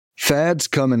Fads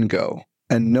come and go,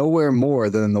 and nowhere more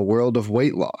than in the world of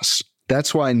weight loss.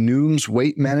 That's why Noom's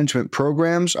weight management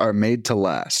programs are made to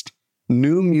last.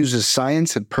 Noom uses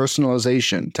science and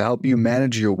personalization to help you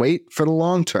manage your weight for the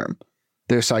long term.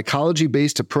 Their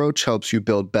psychology-based approach helps you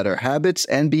build better habits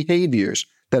and behaviors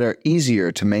that are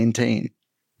easier to maintain.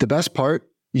 The best part?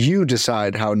 You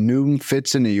decide how Noom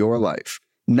fits into your life,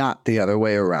 not the other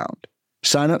way around.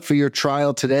 Sign up for your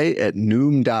trial today at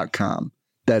Noom.com.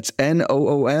 That's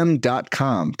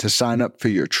Noom.com to sign up for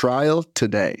your trial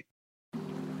today.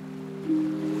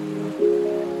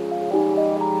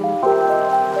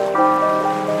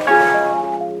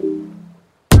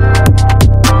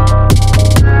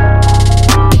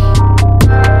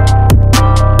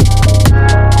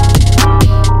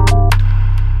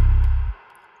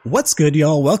 What's good,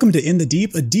 y'all? Welcome to In the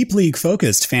Deep, a deep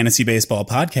league-focused fantasy baseball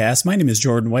podcast. My name is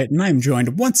Jordan White, and I'm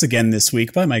joined once again this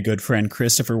week by my good friend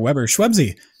Christopher Weber.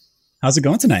 Schwebzy, how's it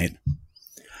going tonight?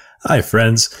 Hi,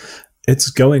 friends. It's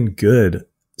going good.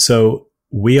 So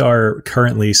we are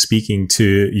currently speaking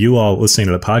to you all listening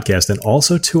to the podcast and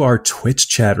also to our Twitch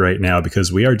chat right now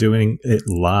because we are doing it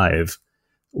live.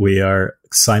 We are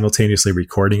simultaneously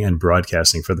recording and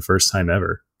broadcasting for the first time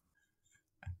ever.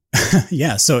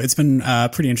 Yeah, so it's been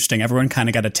pretty interesting. Everyone kind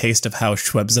of got a taste of how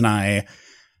Schwebs and I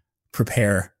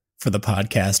prepare for the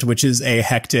podcast, which is a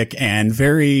hectic and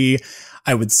very,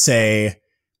 I would say,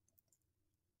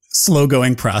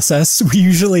 slow-going process. We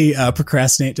usually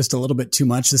procrastinate just a little bit too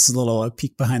much. This is a little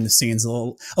peek behind the scenes, a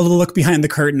little look behind the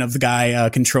curtain of the guy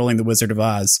controlling the Wizard of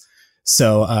Oz.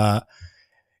 So,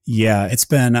 yeah, it's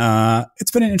been an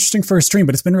interesting first stream,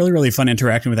 but it's been really, really fun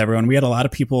interacting with everyone. We had a lot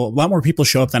more people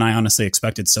show up than I honestly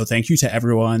expected. So thank you to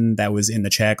everyone that was in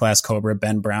the chat. Glass Cobra,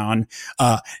 Ben Brown,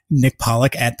 Nick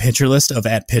Pollock at Pitcherlist of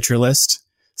at Pitcherlist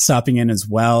stopping in as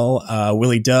well.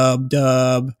 Willie Dub,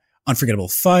 Unforgettable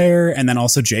Fire, and then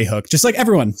also J Hook. Just like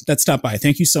everyone that stopped by.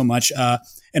 Thank you so much.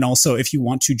 And also, if you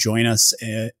want to join us,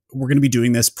 we're going to be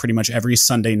doing this pretty much every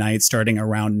Sunday night starting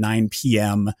around 9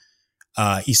 p.m.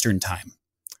 Eastern time.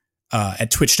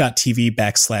 At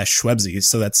twitch.tv/Schwebsies.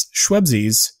 So that's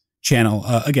Schwebsies channel.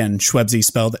 Again, Schwebsy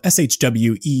spelled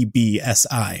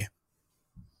SHWEBSI.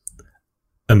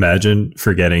 Imagine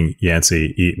forgetting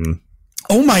Yancey Eaton.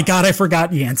 Oh my God, I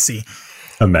forgot Yancey.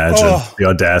 Imagine the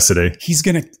audacity. He's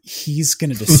gonna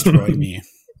destroy me.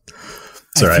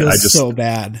 It's all right. I feel so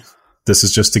bad. This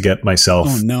is just to get myself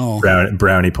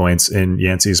brownie points in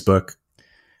Yancey's book.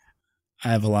 I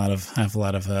have a lot of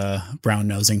brown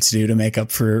nosing to do to make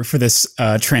up for this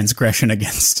transgression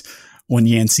against one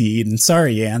Yancey Eden.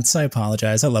 Sorry, Yance. I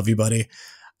apologize. I love you, buddy.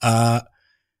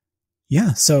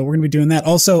 Yeah, so we're going to be doing that.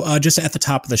 Also, just at the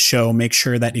top of the show, make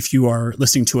sure that if you are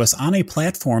listening to us on a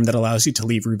platform that allows you to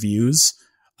leave reviews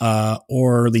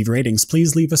or leave ratings,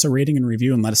 please leave us a rating and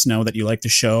review and let us know that you like the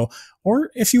show.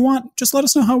 Or if you want, just let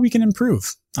us know how we can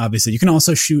improve. Obviously, you can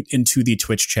also shoot into the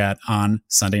Twitch chat on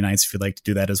Sunday nights if you'd like to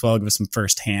do that as well. Give us some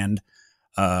firsthand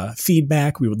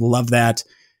feedback. We would love that.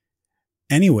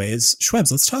 Anyways,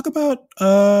 Schwebs, let's talk about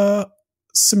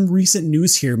some recent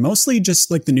news here. Mostly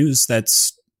just like the news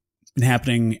that's been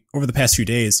happening over the past few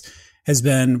days has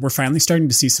been we're finally starting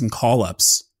to see some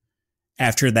call-ups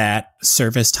after that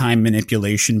service time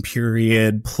manipulation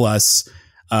period plus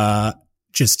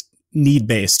just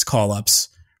need-based call-ups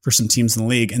for some teams in the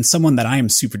league. And someone that I am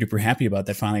super duper happy about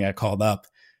that finally got called up,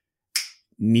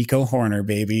 Nico Hoerner,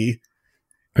 baby.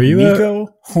 Are you Nico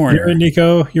Hoerner? You're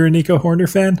a Nico Hoerner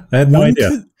fan? I had no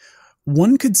idea.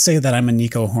 One could say that I'm a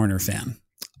Nico Hoerner fan.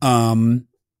 I'm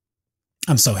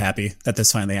so happy that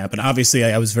this finally happened. Obviously,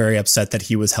 I was very upset that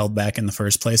he was held back in the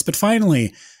first place, but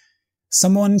finally,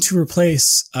 someone to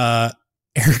replace Eric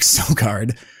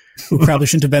Sogard, who probably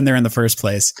shouldn't have been there in the first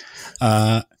place.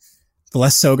 The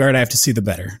less Sogard I have to see, the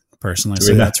better, personally.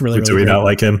 So that's really do we great. Not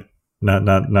like him? Not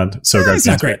Sogard. He's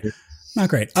not great. Not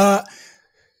great.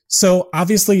 So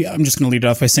obviously, I'm just going to lead it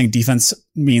off by saying defense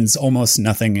means almost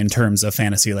nothing in terms of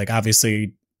fantasy. Like,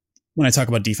 obviously, when I talk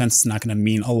about defense, it's not going to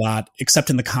mean a lot, except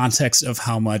in the context of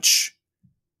how much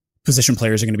position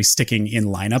players are going to be sticking in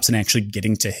lineups and actually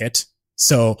getting to hit.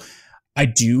 So I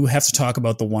do have to talk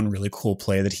about the one really cool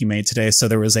play that he made today. So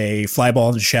there was a fly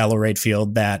ball in shallow right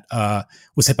field that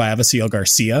was hit by Avisaíl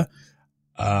Garcia.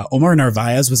 Omar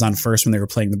Narvaez was on first when they were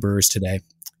playing the Brewers today.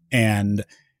 And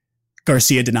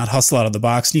Garcia did not hustle out of the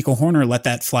box. Nico Hoerner let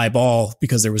that fly ball,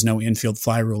 because there was no infield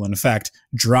fly rule in effect,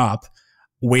 drop,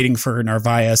 waiting for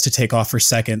Narvaez to take off for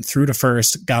second, threw to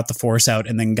first, got the force out,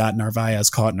 and then got Narvaez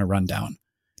caught in a rundown.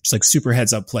 Just like super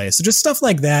heads up play. So just stuff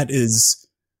like that is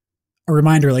a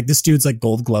reminder, like, this dude's like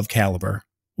Gold Glove caliber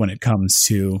when it comes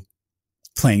to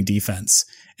playing defense.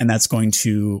 and that's going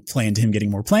to play into him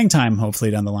getting more playing time,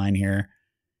 hopefully down the line here.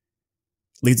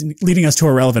 Leading us to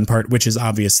a relevant part, which is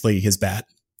obviously his bat.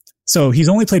 So he's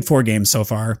only played 4 games so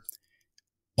far,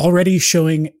 already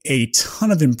showing a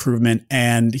ton of improvement,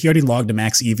 and he already logged a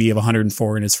max EV of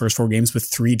 104 in his first 4 games with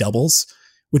 3 doubles,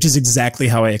 which is exactly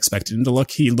how I expected him to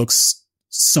look. He looks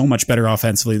so much better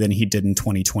offensively than he did in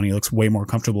 2020. He looks way more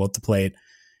comfortable at the plate.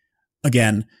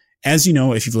 Again, as you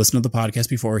know, if you've listened to the podcast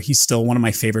before, he's still one of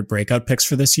my favorite breakout picks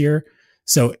for this year.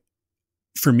 So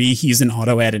for me, he's an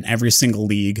auto add in every single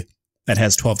league that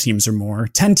has 12 teams or more.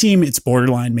 10 team, it's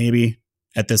borderline maybe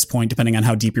at this point, depending on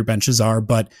how deep your benches are.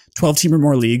 But 12 team or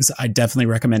more leagues, I definitely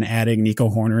recommend adding Nico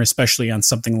Hoerner, especially on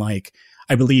something like,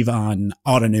 I believe on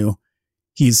Autonew,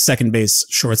 he's second base,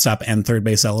 shortstop, and third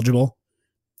base eligible.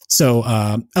 So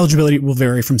eligibility will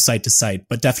vary from site to site,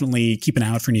 but definitely keep an eye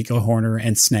out for Nico Hoerner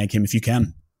and snag him if you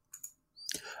can.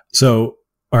 So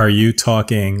are you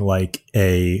talking like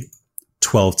a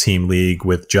 12-team league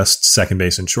with just second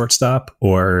base and shortstop,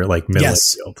 or like middle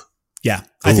infield? Yeah,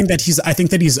 I think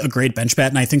that he's a great bench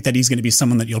bat, and I think that he's going to be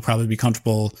someone that you'll probably be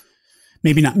comfortable,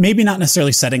 maybe not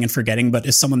necessarily setting and forgetting, but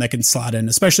is someone that can slot in,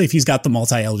 especially if he's got the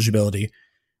multi-eligibility.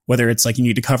 Whether it's like you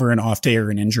need to cover an off day or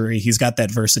an injury, he's got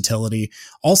that versatility.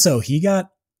 Also, he got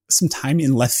some time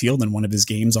in left field in one of his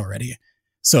games already.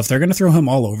 So if they're going to throw him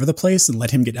all over the place and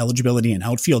let him get eligibility in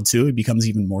outfield too, it becomes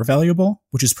even more valuable,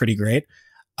 which is pretty great.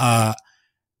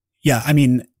 Yeah, I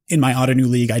mean, in my Autonew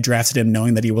league, I drafted him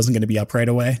knowing that he wasn't going to be up right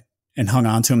away and hung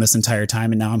on to him this entire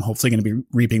time. And now I'm hopefully going to be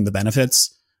reaping the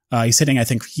benefits. He's hitting, I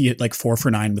think he hit like 4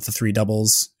 for 9 with the 3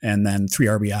 doubles and then 3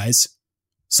 RBIs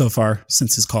so far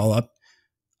since his call up.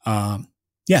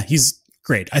 Yeah, he's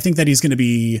great. I think that he's going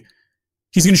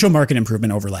to show market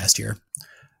improvement over last year.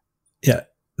 Yeah.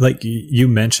 Like you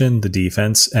mentioned the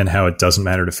defense and how it doesn't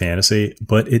matter to fantasy,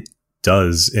 but it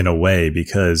does in a way,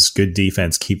 because good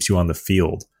defense keeps you on the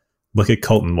field. Look at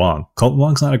Colton Wong. Colton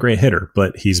Wong's not a great hitter,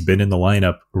 but he's been in the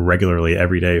lineup regularly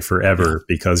every day forever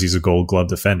because he's a Gold Glove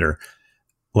defender.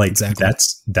 Like exactly.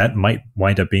 That might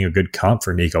wind up being a good comp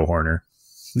for Nico Hoerner.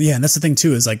 Yeah, and that's the thing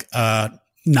too, is like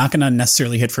not going to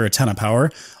necessarily hit for a ton of power,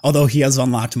 although he has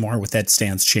unlocked more with that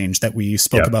stance change that we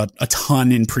spoke about a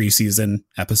ton in preseason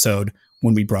episode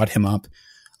when we brought him up.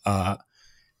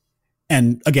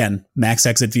 And again, max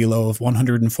exit velo of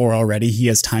 104 already. He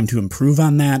has time to improve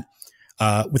on that.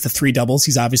 With the 3 doubles,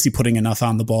 he's obviously putting enough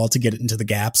on the ball to get it into the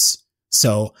gaps.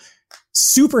 So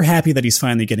super happy that he's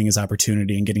finally getting his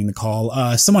opportunity and getting the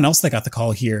call. Someone else that got the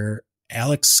call here,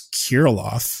 Alex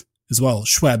Kirilloff as well.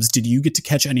 Schwebs, did you get to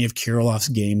catch any of Kirilloff's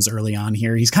games early on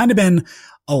here? He's kind of been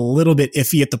a little bit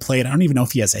iffy at the plate. I don't even know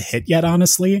if he has a hit yet,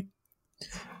 honestly.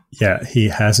 Yeah, he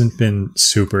hasn't been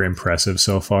super impressive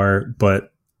so far,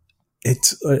 but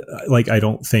it's like, I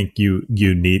don't think you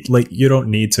need, like, you don't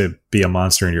need to be a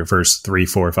monster in your first 3,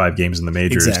 4, 5 games in the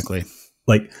majors. Exactly.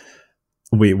 Like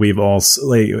we've all,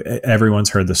 like, everyone's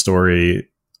heard the story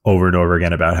over and over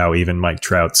again about how even Mike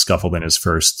Trout scuffled in his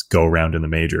first go round in the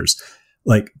majors.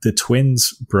 Like, the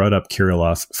Twins brought up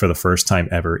Kirilloff for the first time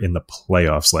ever in the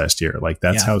playoffs last year. Like,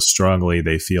 that's how strongly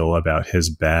they feel about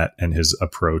his bat and his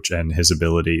approach and his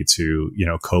ability to,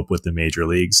 cope with the major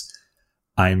leagues.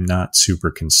 I'm not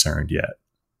super concerned yet.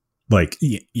 Like,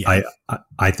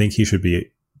 I think he should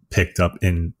be picked up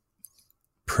in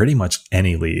pretty much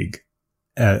any league,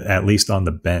 at least on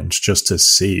the bench, just to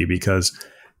see, because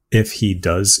if he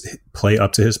does play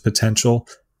up to his potential,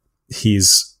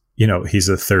 he's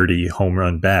a 30 home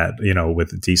run bat,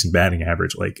 with a decent batting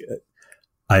average. Like,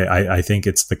 I think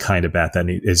it's the kind of bat that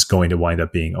is going to wind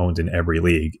up being owned in every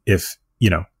league if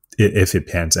it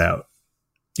pans out.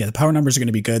 Yeah, the power numbers are going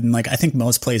to be good. And like, I think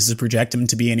most places project him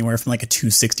to be anywhere from like a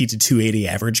 260 to 280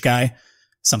 average guy,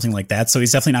 something like that. So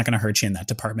he's definitely not going to hurt you in that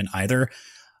department either.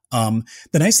 The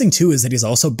nice thing too is that he's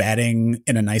also batting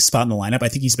in a nice spot in the lineup. I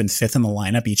think he's been 5th in the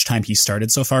lineup each time he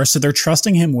started so far. So they're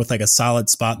trusting him with like a solid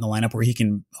spot in the lineup where he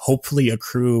can hopefully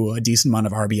accrue a decent amount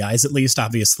of RBIs at least.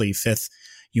 Obviously, 5th,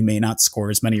 you may not score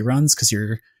as many runs because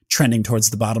you're trending towards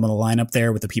the bottom of the lineup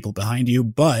there with the people behind you,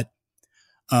 but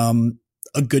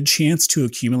a good chance to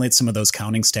accumulate some of those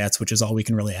counting stats, which is all we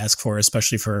can really ask for,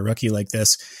 especially for a rookie like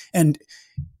this. And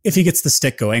if he gets the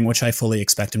stick going, which I fully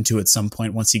expect him to at some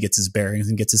point, once he gets his bearings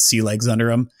and gets his sea legs under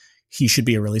him, he should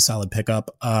be a really solid pickup.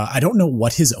 I don't know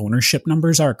what his ownership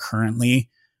numbers are currently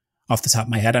off the top of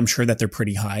my head. I'm sure that they're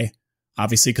pretty high,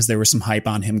 obviously, because there was some hype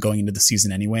on him going into the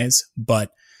season anyways,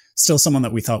 but still someone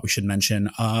that we thought we should mention.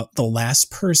 Second to last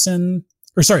person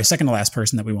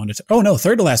that we wanted to,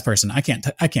 third to last person. I can't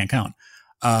count.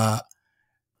 Another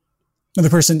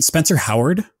person, Spencer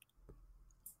Howard,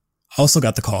 also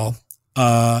got the call.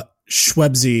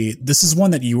 Schwebzy, this is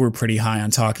one that you were pretty high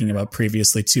on talking about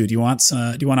previously too. Do you want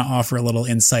to offer a little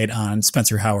insight on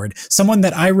Spencer Howard? Someone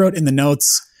that I wrote in the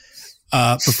notes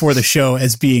before the show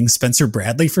as being Spencer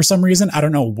Bradley for some reason. I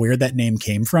don't know where that name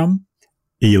came from.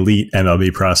 Elite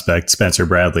MLB prospect Spencer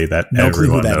Bradley that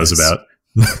everyone knows about.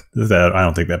 That I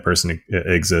don't think that person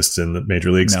exists in the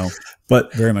major leagues. No,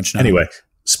 but very much not. Anyway,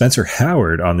 Spencer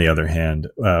Howard, on the other hand,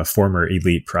 former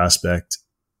elite prospect,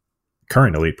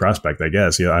 current elite prospect, I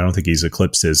guess. Yeah, I don't think he's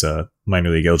eclipsed his minor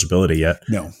league eligibility yet.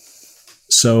 No.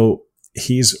 So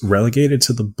he's relegated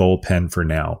to the bullpen for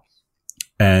now.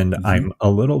 And I'm a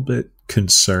little bit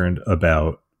concerned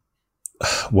about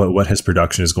what his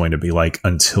production is going to be like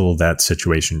until that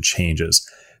situation changes,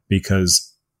 because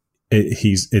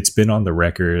it's been on the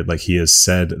record, like he has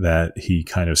said that he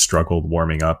kind of struggled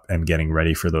warming up and getting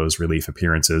ready for those relief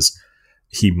appearances.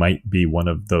 He might be one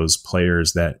of those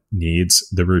players that needs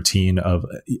the routine of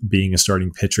being a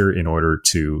starting pitcher in order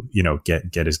to,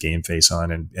 get his game face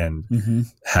on and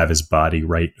have his body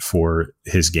right for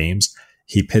his games.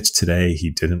 He pitched today. He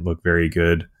didn't look very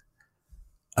good.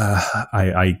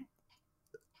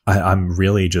 I'm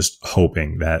really just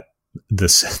hoping that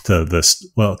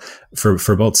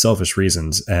for both selfish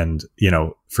reasons and,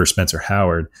 for Spencer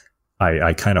Howard,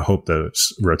 I kind of hope the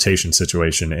rotation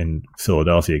situation in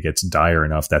Philadelphia gets dire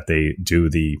enough that they do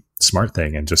the smart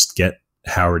thing and just get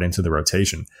Howard into the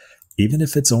rotation. Even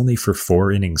if it's only for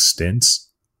 4 inning stints,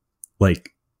 like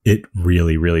it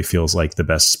really, really feels like the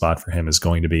best spot for him is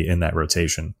going to be in that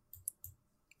rotation.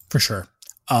 For sure.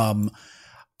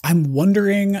 I'm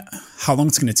wondering how long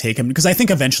it's going to take him, because I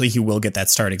think eventually he will get that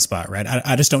starting spot, right?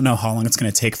 I just don't know how long it's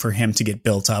going to take for him to get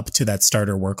built up to that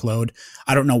starter workload.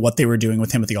 I don't know what they were doing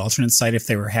with him at the alternate site, if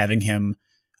they were having him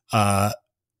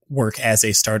work as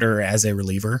a starter or as a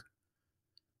reliever.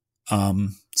 So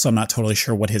I'm not totally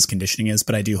sure what his conditioning is,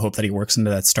 but I do hope that he works into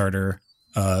that starter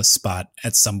spot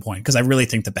at some point, because I really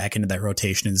think the back end of that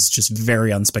rotation is just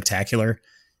very unspectacular,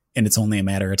 and it's only a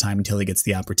matter of time until he gets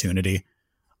the opportunity.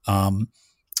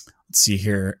 Let's see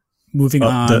here. Moving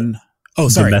on.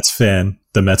 Sorry.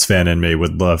 The Mets fan in me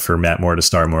would love for Matt Moore to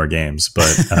start more games,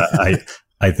 but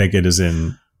I think it is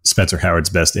in Spencer Howard's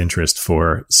best interest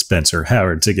for Spencer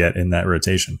Howard to get in that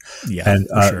rotation. Yeah, and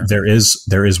sure.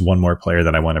 there is one more player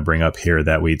that I want to bring up here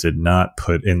that we did not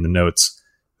put in the notes,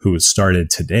 who started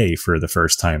today for the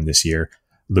first time this year.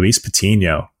 Luis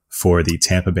Patino for the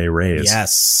Tampa Bay Rays.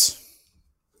 Yes.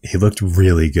 He looked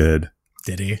really good.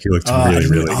 Did he? He looked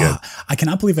really good. I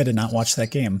cannot believe I did not watch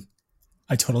that game.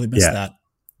 I totally missed that.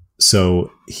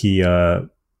 So he,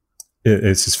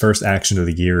 it's his first action of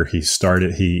the year.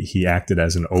 He acted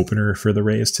as an opener for the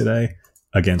Rays today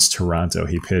against Toronto.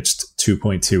 He pitched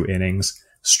 2.2 innings,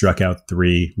 struck out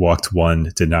 3, walked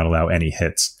 1, did not allow any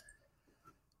hits.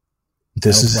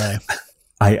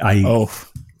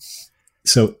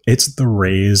 So it's the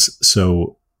Rays.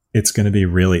 So it's going to be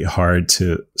really hard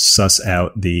to suss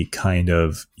out the kind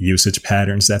of usage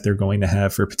patterns that they're going to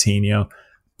have for Patino.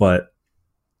 But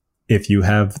if you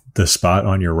have the spot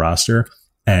on your roster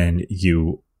and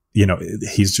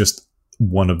he's just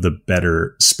one of the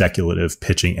better speculative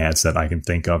pitching ads that I can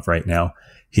think of right now.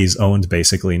 He's owned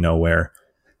basically nowhere.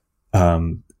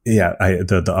 The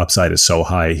upside is so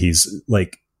high. He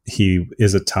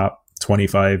is a top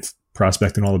 25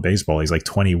 prospect in all of baseball. He's like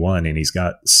 21 and he's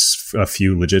got a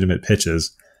few legitimate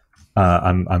pitches.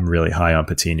 I'm really high on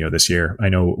Patino this year. I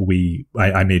know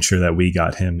I made sure that we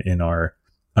got him in our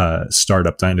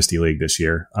startup dynasty league this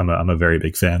year. I'm a very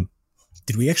big fan.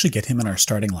 Did we actually get him in our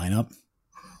starting lineup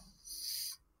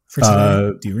for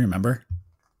today? Do you remember?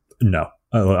 No,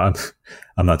 I'm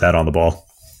not that on the ball.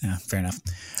 Yeah, fair enough.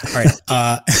 All right.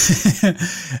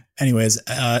 Anyways,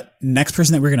 next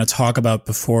person that we're going to talk about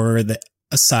before the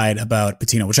aside about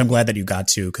Patino, which I'm glad that you got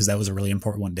to, because that was a really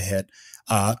important one to hit.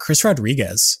 Chris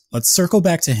Rodriguez. Let's circle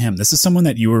back to him. This is someone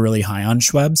that you were really high on,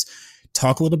 Schwebs.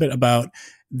 Talk a little bit about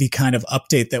the kind of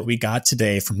update that we got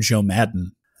today from Joe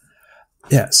Maddon.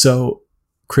 Yeah, so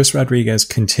Chris Rodriguez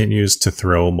continues to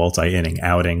throw multi-inning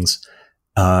outings.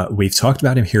 We've talked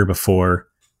about him here before,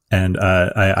 and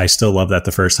I still love that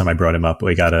the first time I brought him up,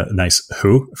 we got a nice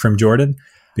who from Jordan,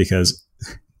 because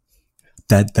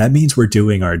that means we're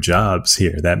doing our jobs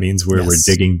here. That means we're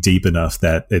digging deep enough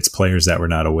that it's players that we're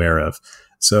not aware of.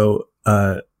 So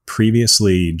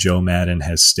previously, Joe Maddon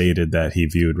has stated that he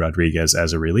viewed Rodriguez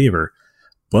as a reliever,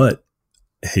 but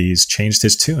he's changed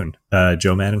his tune.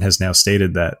 Joe Maddon has now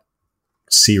stated that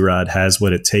C-Rod has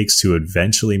what it takes to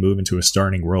eventually move into a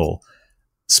starting role,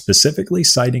 specifically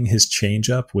citing his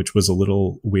changeup, which was a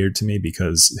little weird to me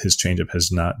because his changeup has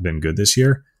not been good this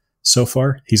year. so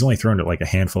far. He's only thrown it like a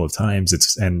handful of times.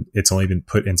 It's only been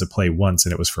put into play once,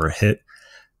 and it was for a hit.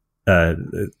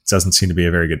 It doesn't seem to be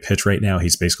a very good pitch right now.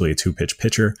 He's basically a 2-pitch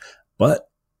pitcher, but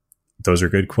those are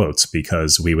good quotes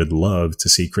because we would love to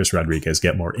see Chris Rodriguez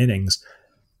get more innings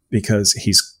because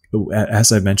he's,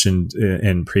 as I've mentioned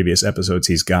in previous episodes,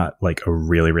 he's got like a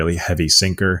really, really heavy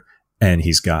sinker and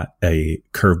he's got a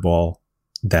curveball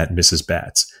that misses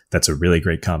bats. That's a really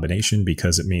great combination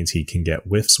because it means he can get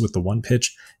whiffs with the one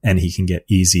pitch and he can get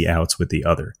easy outs with the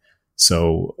other.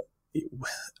 So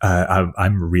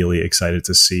I'm really excited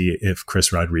to see if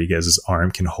Chris Rodriguez's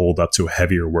arm can hold up to a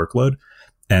heavier workload.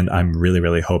 And I'm really,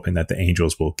 really hoping that the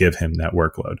Angels will give him that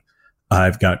workload.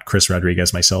 I've got Chris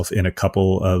Rodriguez myself in a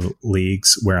couple of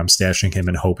leagues where I'm stashing him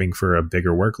and hoping for a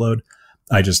bigger workload.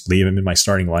 I just leave him in my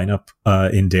starting lineup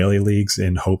in daily leagues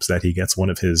in hopes that he gets one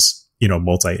of his,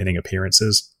 multi-inning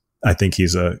appearances. I think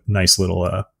he's a nice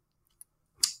little,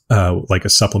 like a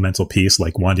supplemental piece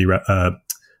like Freddie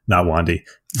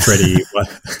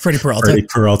Peralta. Freddie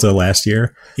Peralta last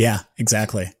year. Yeah,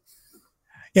 exactly.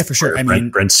 Yeah, for sure.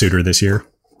 Brent Suter this year.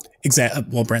 Exactly.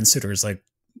 Well, Brent Suter is like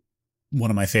one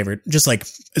of my favorite, just like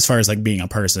as far as like being a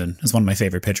person, is one of my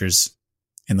favorite pitchers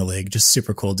in the league. Just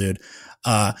super cool dude.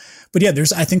 But yeah,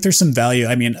 I think there's some value.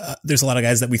 I mean, there's a lot of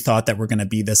guys that we thought that were going to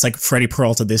be this, like Freddie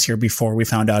Peralta this year before we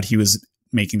found out he was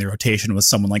making the rotation, was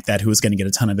someone like that who was going to get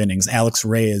a ton of innings. Alex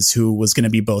Reyes, who was going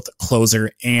to be both closer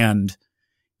and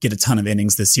get a ton of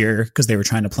innings this year because they were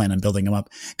trying to plan on building him up.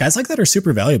 Guys like that are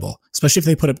super valuable, especially if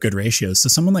they put up good ratios. So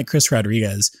someone like Chris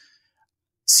Rodriguez,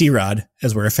 C-Rod,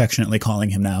 as we're affectionately calling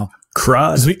him now.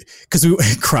 Crod. Because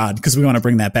we want to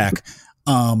bring that back.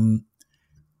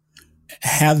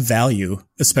 Have value,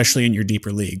 especially in your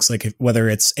deeper leagues, like whether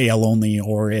it's AL only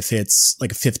or if it's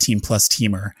like a 15 plus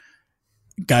teamer.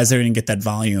 Guys that are going to get that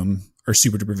volume are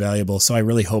super duper valuable. So I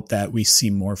really hope that we see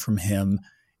more from him.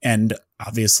 And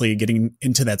obviously getting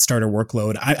into that starter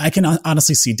workload, I can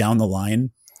honestly see down the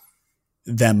line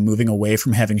them moving away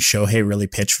from having Shohei really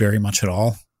pitch very much at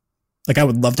all. Like I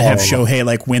would love to have Shohei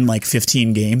like win like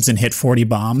 15 games and hit 40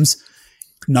 bombs.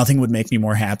 Nothing would make me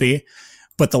more happy.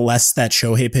 But the less that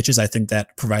Shohei pitches, I think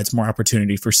that provides more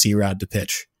opportunity for C-Rod to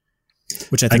pitch,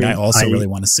 which I also really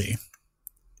want to see.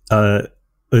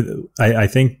 I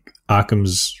think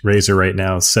Occam's razor right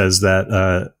now says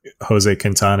that Jose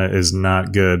Quintana is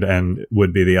not good and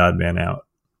would be the odd man out.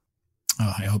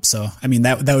 Oh, I hope so. I mean,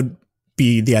 that would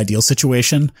be the ideal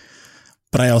situation.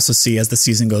 But I also see as the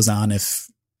season goes on, if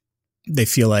they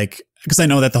feel like, because I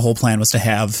know that the whole plan was to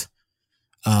have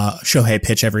Shohei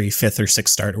pitch every 5th or 6th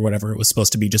start or whatever it was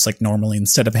supposed to be, just like normally,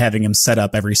 instead of having him set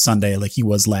up every Sunday like he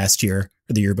was last year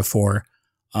or the year before.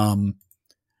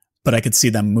 But I could see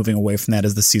them moving away from that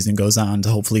as the season goes on to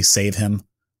hopefully save him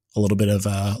a little bit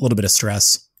of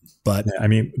stress. But I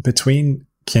mean, between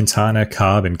Quintana,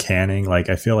 Cobb, and Canning, like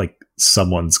I feel like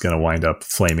someone's going to wind up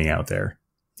flaming out there.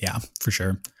 Yeah, for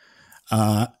sure.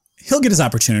 He'll get his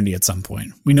opportunity at some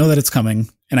point. We know that it's coming.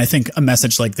 And I think a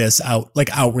message like this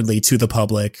outwardly to the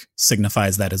public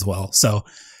signifies that as well. So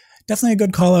definitely a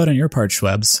good call out on your part,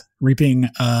 Schwebs, reaping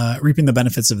the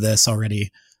benefits of this already.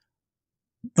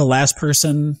 The last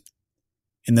person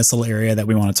in this little area that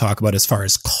we want to talk about as far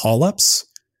as call-ups,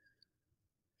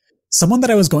 someone that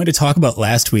I was going to talk about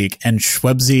last week and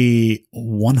Schwebsy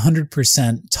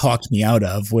 100% talked me out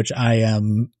of, which I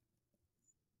am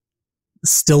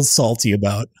still salty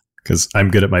about. Because I'm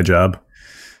good at my job.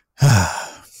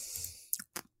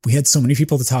 We had so many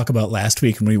people to talk about last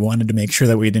week and we wanted to make sure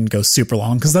that we didn't go super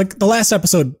long. Because like the last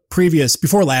episode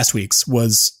before last week's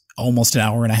was almost an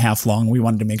hour and a half long. We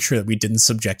wanted to make sure that we didn't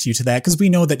subject you to that because we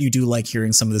know that you do like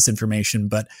hearing some of this information,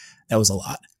 but that was a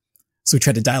lot. So we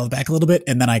tried to dial it back a little bit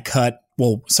and then I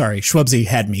Schwebsy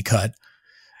had me cut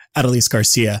Adolis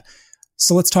Garcia.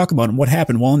 So let's talk about him. What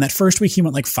happened? Well, in that first week, he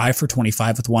went like 5 for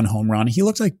 25 with 1 home run. He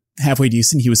looked like halfway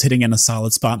decent. He was hitting in a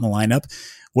solid spot in the lineup.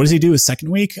 What does he do his second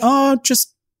week?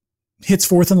 Just hits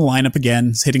 4th in the lineup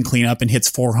again, hitting cleanup and hits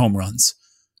 4 home runs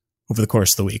over the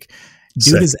course of the week.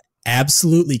 Dude is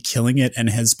absolutely killing it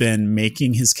and has been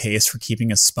making his case for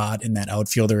keeping a spot in that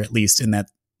outfield or at least in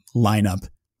that lineup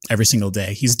every single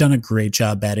day. He's done a great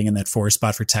job batting in that 4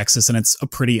 spot for Texas and it's a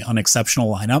pretty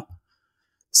unexceptional lineup.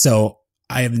 So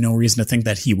I have no reason to think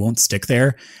that he won't stick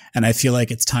there. And I feel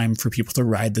like it's time for people to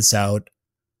ride this out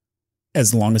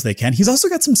as long as they can. He's also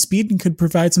got some speed and could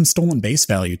provide some stolen base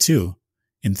value too,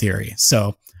 in theory.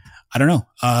 So I don't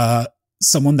know.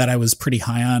 Someone that I was pretty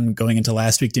high on going into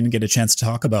last week, didn't get a chance to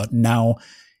talk about, now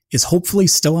is hopefully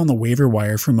still on the waiver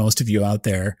wire for most of you out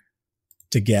there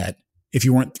to get. If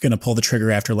you weren't going to pull the trigger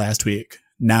after last week,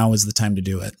 now is the time to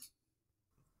do it.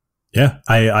 Yeah,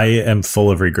 I am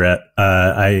full of regret.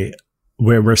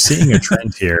 We're seeing a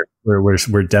trend here.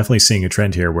 We're definitely seeing a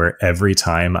trend here where every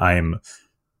time I'm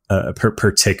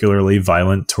particularly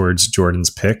violent towards Jordan's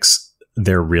picks,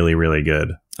 they're really, really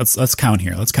good. Let's count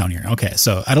here. Okay,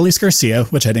 so Adolis Garcia,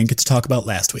 which I didn't get to talk about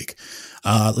last week.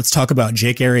 Let's talk about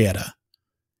Jake Arrieta,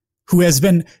 who has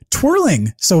been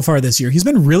twirling so far this year. He's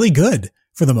been really good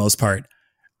for the most part.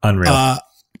 Unreal.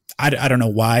 I don't know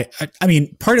why. I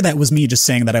mean, part of that was me just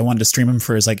saying that I wanted to stream him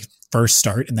for his first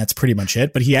start, and that's pretty much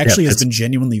it. But he actually has been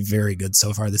genuinely very good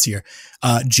so far this year.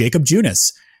 Jacob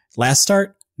Junis, last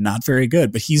start, not very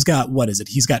good, but he's got, what is it?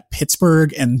 He's got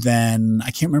Pittsburgh, and then I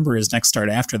can't remember his next start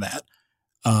after that.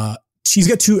 He's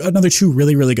got another two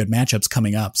really, really good matchups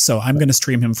coming up. So I'm going to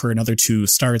stream him for another 2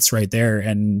 starts right there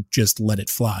and just let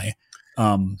it fly.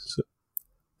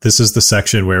 This is the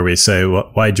section where we say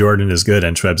why Jordan is good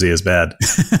and Schwebzy is bad.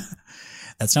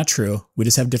 That's not true. We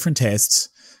just have different tastes.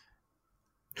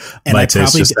 And my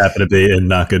tastes just happen to be in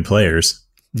not good players.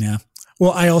 Yeah.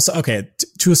 Well, I also,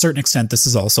 to a certain extent, this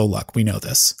is also luck. We know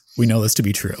this. We know this to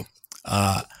be true.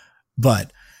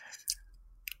 But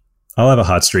I'll have a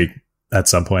hot streak at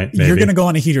some point. Maybe. You're going to go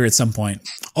on a heater at some point.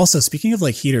 Also, speaking of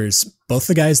heaters, both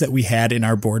the guys that we had in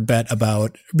our board bet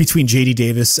about between JD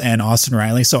Davis and Austin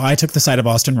Riley. So I took the side of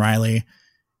Austin Riley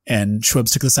and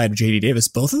Schwebs took the side of JD Davis.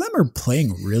 Both of them are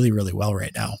playing really, really well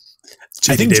right now.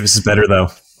 JD Davis is better though.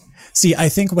 See, I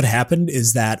think what happened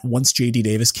is that once JD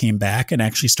Davis came back and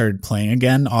actually started playing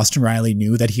again, Austin Riley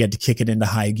knew that he had to kick it into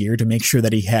high gear to make sure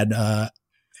that he had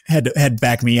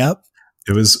back me up.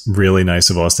 It was really nice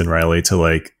of Austin Riley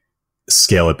to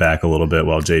scale it back a little bit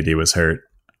while JD was hurt.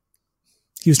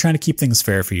 He was trying to keep things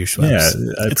fair for you, Schwebs.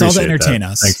 Yeah, it's all to entertain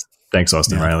us. Thanks,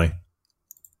 Austin Riley.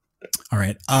 All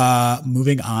right.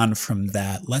 Moving on from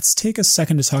that, let's take a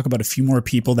second to talk about a few more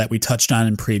people that we touched on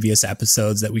in previous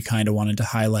episodes that we kind of wanted to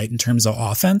highlight in terms of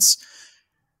offense.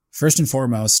 First and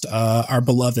foremost, our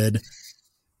beloved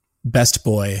best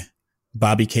boy,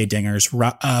 Bobby K. Dinger's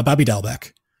Bobby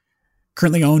Dalbec,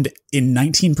 currently owned in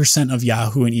 19% of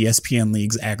Yahoo and ESPN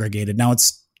leagues aggregated. Now,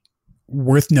 it's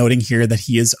worth noting here that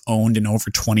he is owned in over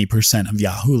 20% of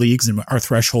Yahoo leagues, and our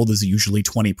threshold is usually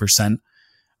 20%.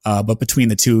 But between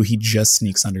the two, he just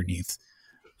sneaks underneath.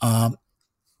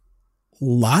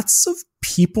 Lots of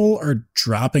people are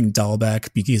dropping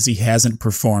Dalbec because he hasn't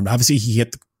performed. Obviously, he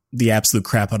hit the absolute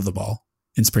crap out of the ball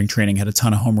in spring training, had a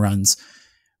ton of home runs,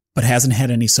 but hasn't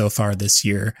had any so far this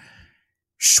year.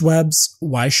 Schwebs,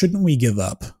 why shouldn't we give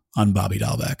up on Bobby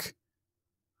Dalbec?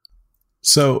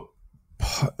 So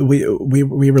we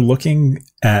were looking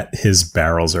at his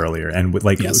barrels earlier, and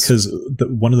because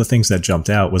one of the things that jumped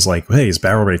out was hey, his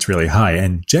barrel rate's really high,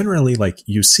 and generally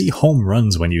you see home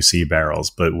runs when you see barrels,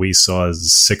 but we saw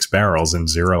 6 barrels and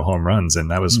 0 home runs, and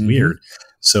that was weird.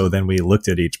 So then we looked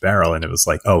at each barrel, and it was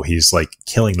oh, he's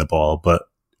killing the ball, but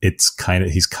he's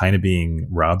kind of being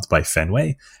robbed by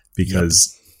Fenway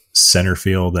because center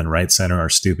field and right center are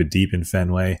stupid deep in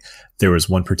Fenway. There was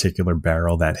one particular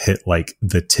barrel that hit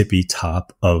the tippy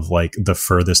top of the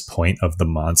furthest point of the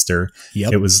monster.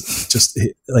 It was just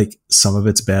some of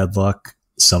it's bad luck,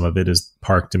 some of it is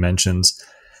park dimensions,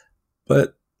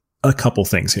 but a couple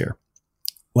things here.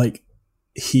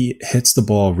 He hits the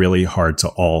ball really hard to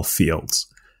all fields.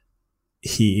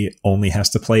 He only has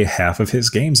to play half of his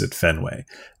games at Fenway.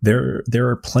 There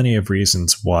are plenty of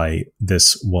reasons why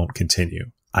this won't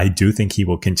continue. I do think he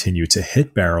will continue to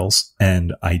hit barrels,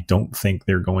 and I don't think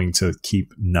they're going to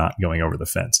keep not going over the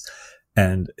fence.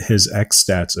 And his X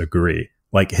stats agree.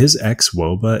 His X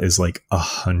WOBA is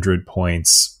 100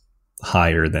 points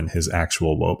higher than his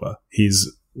actual WOBA.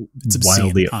 It's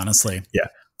wildly, honestly. Yeah.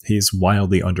 He's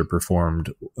wildly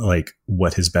underperformed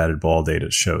what his batted ball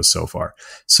data shows so far.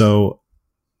 So,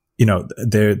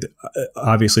 there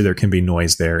obviously there can be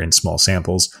noise there in small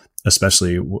samples,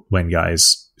 especially when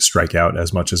guys strike out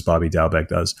as much as Bobby Dalbec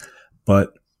does.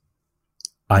 But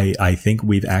I think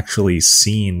we've actually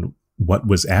seen what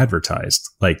was advertised.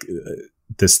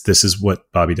 This is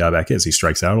what Bobby Dalbec is. He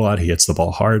strikes out a lot. He hits the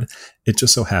ball hard. It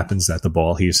just so happens that the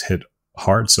ball he's hit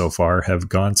hard so far have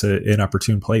gone to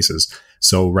inopportune places.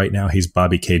 So right now he's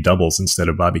Bobby K doubles instead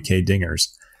of Bobby K dingers.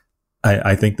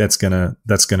 I think that's gonna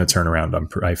turn around.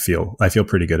 I feel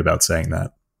pretty good about saying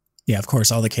that. Yeah, of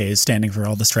course, all the K is standing for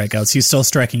all the strikeouts. He's still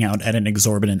striking out at an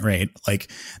exorbitant rate.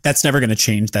 That's never going to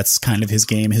change. That's kind of his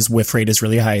game. His whiff rate is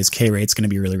really high. His K rate's going to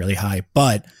be really, really high.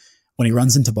 But when he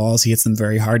runs into balls, he hits them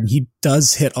very hard. And he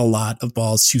does hit a lot of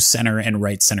balls to center and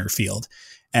right center field.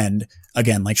 And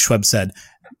again, like Schweb said,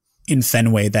 in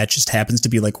Fenway, that just happens to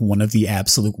be one of the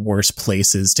absolute worst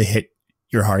places to hit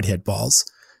your hard hit balls.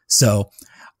 So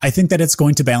I think that it's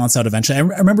going to balance out eventually. I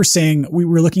remember saying we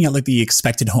were looking at like the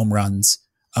expected home runs,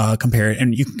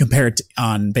 and you can compare it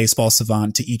on Baseball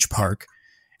Savant to each park.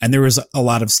 And there was a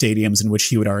lot of stadiums in which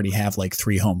he would already have like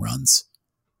 3 home runs,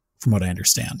 from what I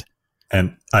understand.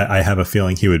 And I have a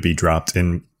feeling he would be dropped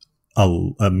in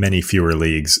a many fewer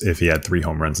leagues if he had 3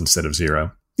 home runs instead of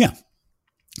 0. Yeah.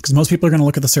 Because most people are going to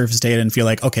look at the surface data and feel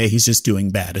like, okay, he's just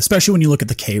doing bad, especially when you look at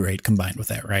the K rate combined with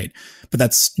that, right? But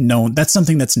that's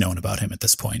something that's known about him at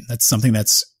this point. That's something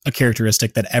that's a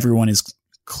characteristic that everyone is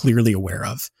clearly aware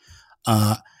of.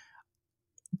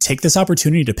 Take this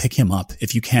opportunity to pick him up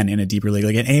if you can in a deeper league,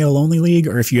 like an AL only league,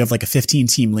 or if you have like a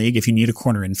 15-team league, if you need a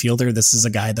corner infielder, this is a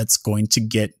guy that's going to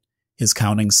get his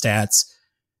counting stats.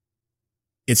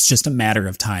 It's just a matter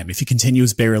of time. If he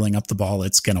continues barreling up the ball,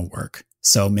 it's going to work.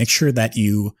 So make sure that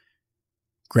you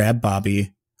grab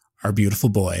Bobby, our beautiful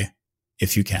boy,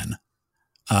 if you can.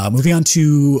 Moving on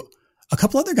to a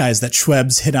couple other guys that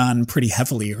Schweb's hit on pretty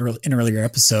heavily in earlier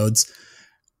episodes.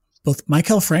 Both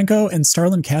Maikel Franco and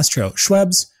Starlin Castro.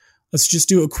 Schweb's, let's just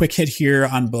do a quick hit here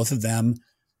on both of them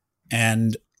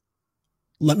and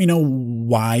let me know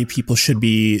why people should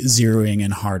be zeroing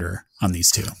in harder on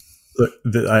these two. Look,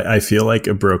 I feel like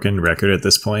a broken record at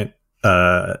this point.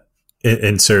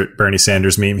 Insert Bernie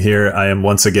Sanders meme here. I am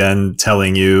once again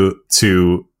telling you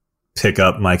to pick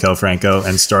up Maikel Franco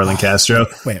and Starlin Castro.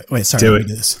 Wait, sorry. Do let it. me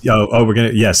do this. We're going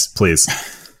to, yes, please.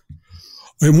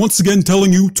 I am once again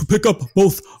telling you to pick up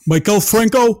both Maikel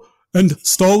Franco and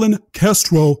Starlin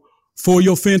Castro for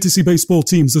your fantasy baseball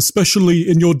teams, especially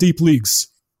in your deep leagues.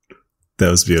 That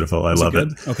was beautiful. I love it.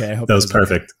 Okay. I hope that was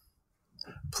perfect.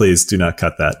 Okay. Please do not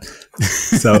cut that.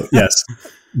 So yes,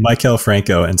 Maikel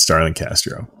Franco and Starlin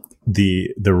Castro.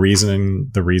 The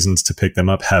reasons to pick them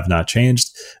up have not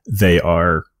changed. They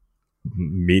are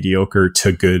mediocre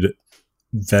to good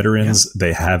veterans. Yeah.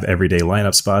 They have everyday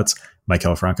lineup spots.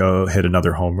 Maikel Franco hit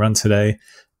another home run today.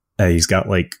 He's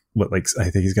got I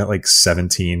think he's got like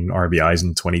 17 RBIs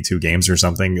in 22 games or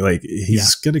something. Like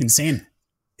insane.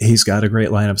 He's got a great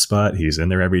lineup spot. He's in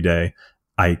there every day.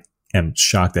 I am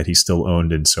shocked that he's still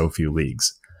owned in so few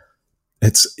leagues.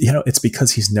 It's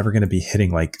because he's never going to be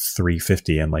hitting like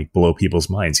 350 and like blow people's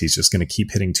minds. He's just going to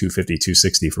keep hitting 250,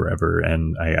 260 forever.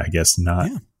 And I guess not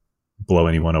blow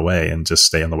anyone away and just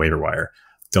stay on the waiver wire.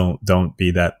 Don't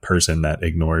be that person that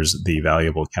ignores the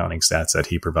valuable counting stats that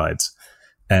he provides.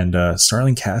 And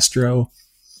Starlin Castro,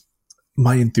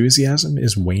 my enthusiasm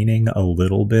is waning a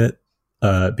little bit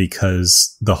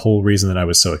because the whole reason that I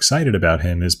was so excited about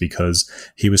him is because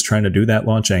he was trying to do that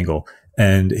launch angle.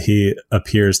 And he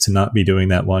appears to not be doing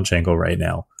that launch angle right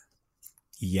now.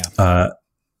 Yeah.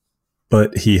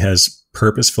 But he has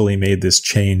purposefully made this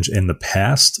change in the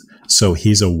past. So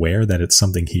he's aware that it's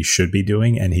something he should be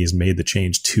doing. And he's made the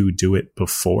change to do it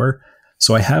before.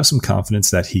 So I have some confidence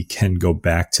that he can go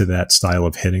back to that style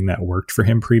of hitting that worked for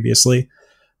him previously.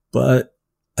 But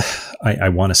I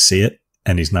want to see it.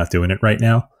 And he's not doing it right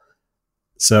now.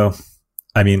 So,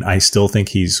 I mean, I still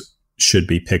think should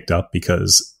be picked up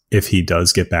because if he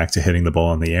does get back to hitting the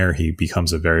ball in the air, he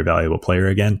becomes a very valuable player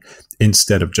again,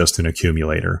 instead of just an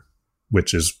accumulator,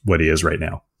 which is what he is right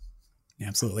now.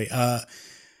 Absolutely.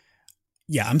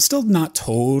 Yeah, I'm still not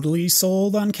totally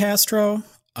sold on Castro.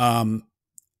 Franco,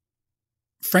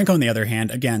 on the other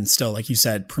hand, again, still, like you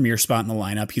said, premier spot in the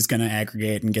lineup. He's going to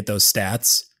aggregate and get those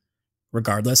stats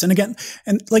regardless. And again,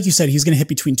 and like you said, he's going to hit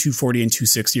between 240 and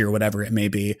 260 or whatever it may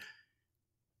be.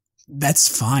 That's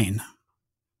fine.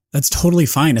 That's totally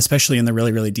fine, especially in the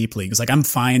really, really deep leagues. Like, I'm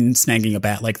fine snagging a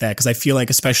bat like that because I feel like,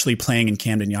 especially playing in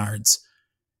Camden Yards,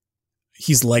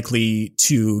 he's likely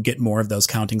to get more of those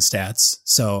counting stats.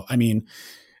 So, I mean,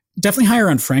 definitely higher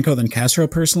on Franco than Castro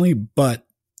personally, but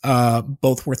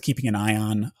both worth keeping an eye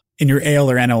on. In your AL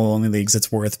or NL only leagues,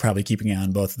 it's worth probably keeping an eye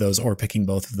on both of those or picking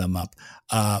both of them up.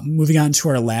 Moving on to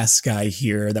our last guy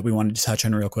here that we wanted to touch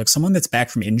on real quick. Someone that's back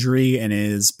from injury and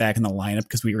is back in the lineup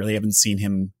because we really haven't seen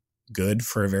him good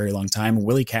for a very long time.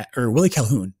 Willie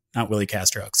Calhoun, not Willie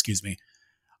Castro, excuse me.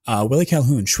 Willie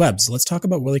Calhoun. Schwebs, let's talk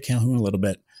about Willie Calhoun a little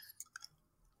bit.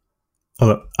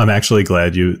 Well, I'm actually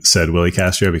glad you said Willie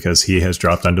Castro because he has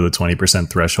dropped under the 20%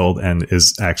 threshold and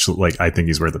is actually, I think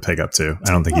he's worth a pickup too.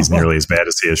 I don't think he's nearly as bad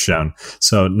as he has shown.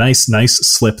 So nice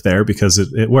slip there because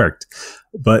it worked.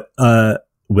 But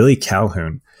Willie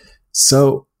Calhoun,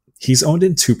 so he's owned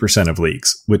in 2% of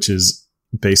leagues, which is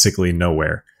basically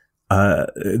nowhere.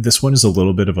 This one is a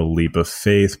little bit of a leap of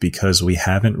faith because we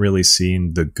haven't really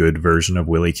seen the good version of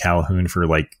Willie Calhoun for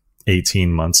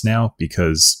 18 months now,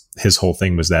 because his whole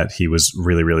thing was that he was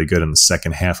really, really good in the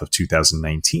second half of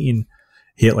 2019.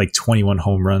 He hit 21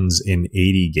 home runs in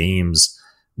 80 games,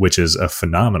 which is a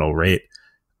phenomenal rate.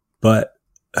 But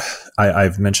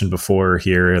I've mentioned before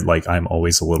here, like I'm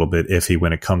always a little bit iffy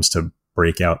when it comes to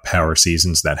breakout power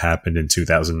seasons that happened in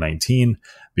 2019,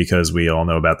 because we all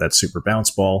know about that super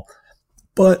bounce ball.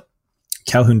 But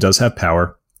Calhoun does have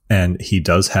power, and he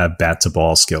does have bat to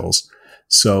ball skills.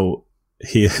 So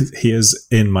he is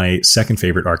in my second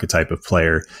favorite archetype of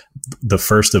player, the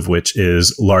first of which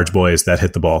is large boys that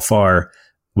hit the ball far.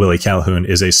 Willie Calhoun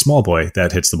is a small boy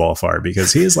that hits the ball far,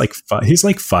 because he is like he's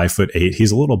like 5'8".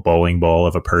 He's a little bowling ball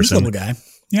of a person. He's a little guy.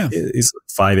 Yeah. He's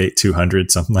 5'8",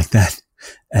 200, something like that.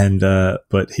 And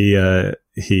but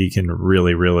he can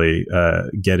really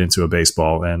get into a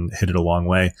baseball and hit it a long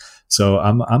way. So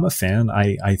I'm a fan.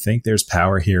 I think there's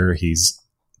power here. He's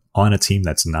on a team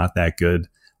that's not that good,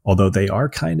 although they are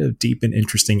kind of deep and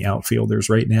interesting outfielders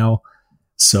right now.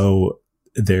 So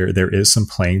there is some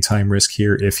playing time risk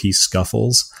here if he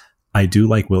scuffles. I do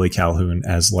like Willie Calhoun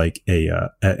as like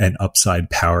an upside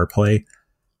power play,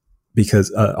 because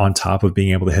on top of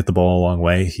being able to hit the ball a long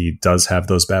way, he does have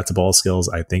those bat to ball skills.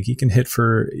 I think he can hit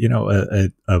for,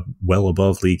 a well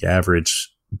above league average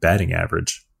batting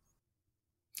average.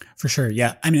 For sure.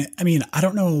 Yeah. I mean, I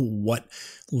don't know what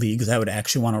leagues I would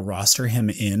actually want to roster him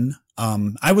in.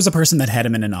 I was a person that had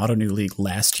him in an auto new league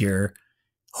last year,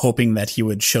 hoping that he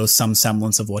would show some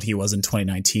semblance of what he was in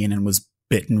 2019, and was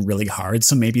bitten really hard.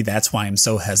 So maybe that's why I'm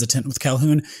so hesitant with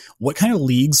Calhoun. What kind of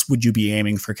leagues would you be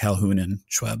aiming for Calhoun in,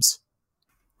 Schwebs?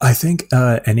 I think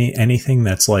anything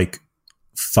that's like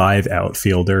 5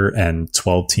 outfielder and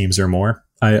 12 teams or more,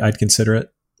 I'd consider it.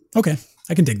 Okay,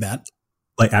 I can dig that.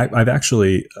 Like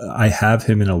I have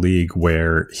him in a league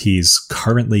where he's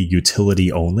currently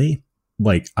utility only.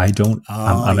 Like I'm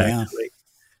yeah. actually.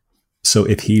 So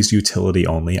if he's utility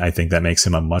only, I think that makes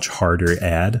him a much harder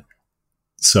add.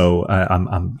 So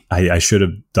I should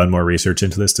have done more research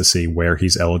into this to see where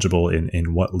he's eligible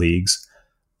in what leagues.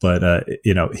 But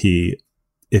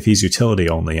if he's utility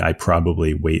only, I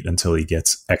probably wait until he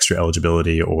gets extra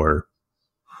eligibility, or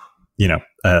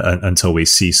until we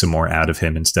see some more out of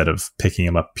him, instead of picking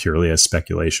him up purely as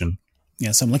speculation.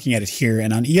 Yeah, so I'm looking at it here,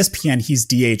 and on ESPN, he's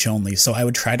DH only. So I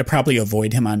would try to probably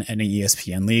avoid him on any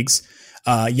ESPN leagues.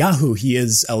 Yahoo, he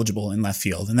is eligible in left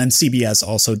field, and then CBS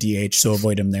also DH, so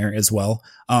avoid him there as well.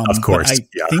 Of course,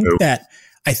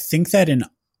 I think that in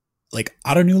like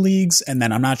auto new leagues, and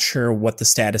then I'm not sure what the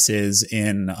status is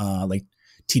in like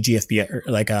TGFB or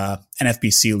like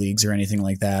NFBC leagues or anything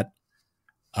like that.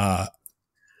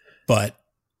 But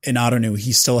in auto new,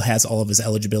 he still has all of his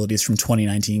eligibilities from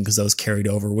 2019 because those carried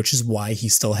over, which is why he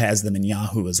still has them in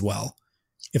Yahoo as well,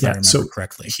 if I remember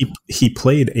correctly. He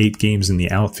played 8 games in the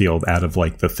outfield out of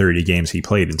like the 30 games he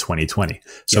played in 2020.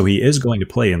 So he is going to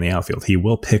play in the outfield. He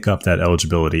will pick up that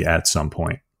eligibility at some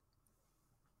point.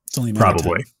 It's only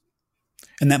probably.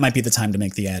 And that might be the time to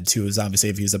make the ad too, is obviously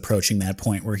if he's approaching that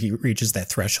point where he reaches that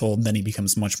threshold, then he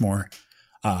becomes much more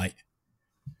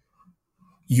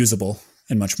usable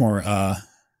and much more,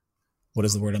 what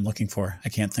is the word I'm looking for? I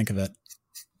can't think of it.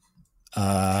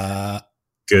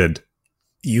 Good.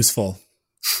 Useful.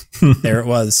 There it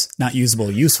was. Not usable,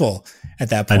 useful at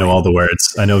that point. I know all the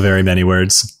words. I know very many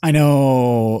words. I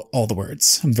know all the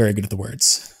words. I'm very good at the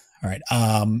words. All right.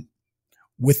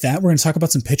 With that, we're going to talk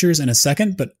about some pitchers in a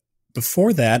second, but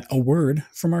before that, a word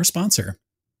from our sponsor.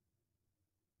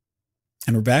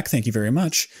 And we're back. Thank you very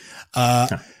much.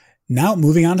 Now,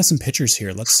 moving on to some pitchers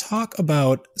here. Let's talk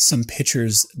about some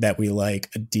pitchers that we like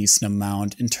a decent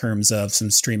amount in terms of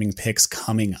some streaming picks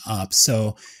coming up.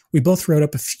 So we both wrote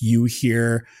up a few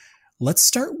here. Let's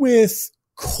start with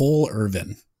Cole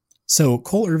Irvin. So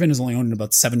Cole Irvin is only owned in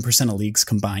about 7% of leagues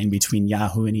combined between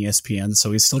Yahoo and ESPN,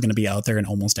 so he's still going to be out there in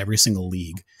almost every single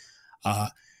league.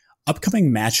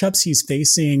 Upcoming matchups, he's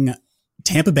facing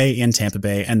Tampa Bay in Tampa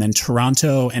Bay, and then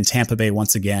Toronto and Tampa Bay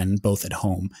once again, both at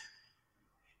home.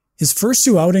 His first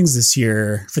 2 outings this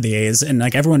year for the A's, and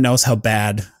like everyone knows how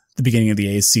bad the beginning of the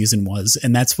A's season was,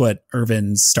 and that's what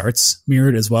Irvin's starts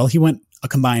mirrored as well. He went a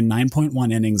combined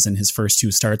 9.1 innings in his first 2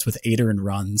 starts with 8 earned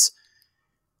runs,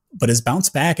 but has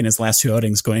bounced back in his last 2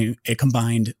 outings, going a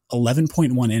combined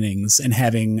 11.1 innings and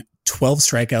having 12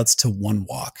 strikeouts to 1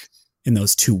 walk in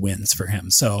those 2 wins for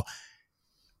him. So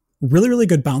really, really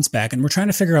good bounce back. And we're trying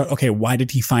to figure out, okay, why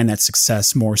did he find that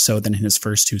success more so than in his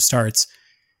first 2 starts?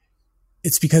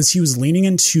 It's because he was leaning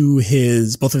into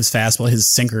both of his fastball, his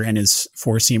sinker and his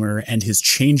 4-seamer, and his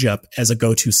changeup as a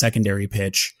go-to secondary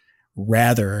pitch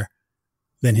rather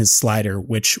than his slider,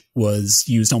 which was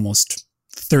used almost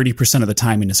 30% of the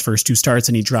time in his first 2 starts.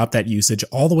 And he dropped that usage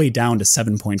all the way down to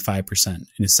 7.5% in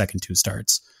his second 2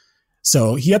 starts.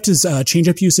 So he upped his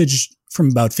changeup usage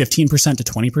from about 15% to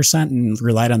 20% and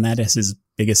relied on that as his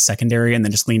biggest secondary, and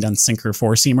then just leaned on sinker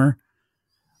 4-seamer.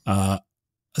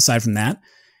 aside from that.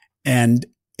 And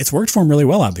it's worked for him really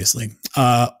well, obviously.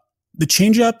 The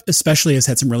changeup especially has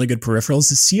had some really good peripherals.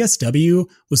 His CSW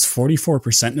was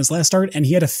 44% in his last start, and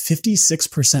he had a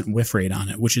 56% whiff rate on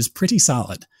it, which is pretty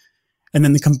solid. And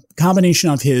then the combination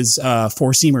of his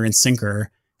four-seamer and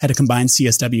sinker had a combined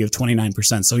CSW of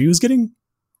 29%. So he was getting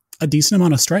a decent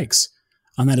amount of strikes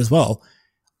on that as well.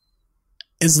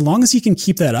 As long as he can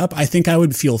keep that up, I think I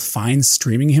would feel fine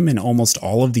streaming him in almost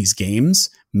all of these games.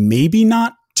 Maybe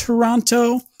not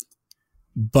Toronto,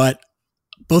 but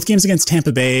both games against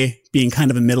Tampa Bay being kind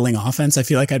of a middling offense, I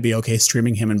feel like I'd be okay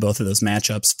streaming him in both of those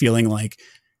matchups, feeling like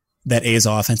that A's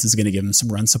offense is going to give him some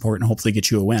run support and hopefully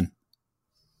get you a win.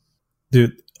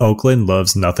 Dude, Oakland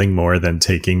loves nothing more than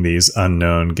taking these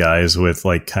unknown guys with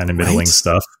like kind of middling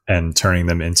stuff and turning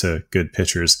them into good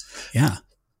pitchers. Yeah.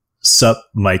 Sup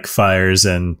Mike Fires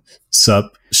and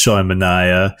sup Sean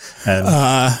Manaea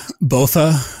and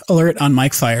Botha alert on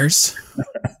Mike Fires.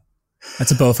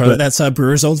 That's a Botha. That's a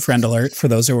Brewer's old friend alert for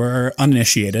those who are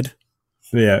uninitiated.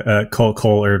 Yeah,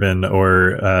 Cole Irvin,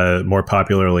 or more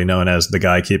popularly known as the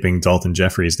guy keeping Dalton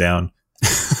Jeffries down.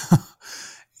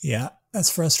 Yeah, that's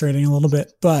frustrating a little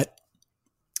bit, but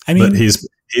I mean, but he's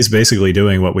basically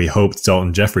doing what we hoped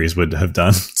Dalton Jeffries would have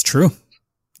done. It's true.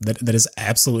 That is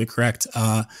absolutely correct.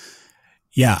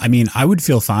 Yeah, I mean, I would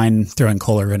feel fine throwing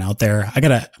Cole Irvin out there.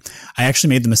 I actually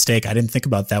made the mistake. I didn't think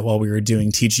about that while we were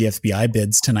doing TGFBI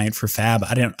bids tonight for Fab.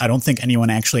 I don't think anyone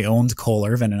actually owned Cole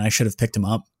Irvin, and I should have picked him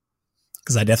up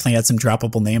because I definitely had some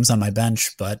droppable names on my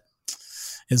bench, but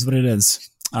it is what it is.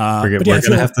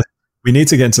 We need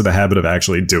to get into the habit of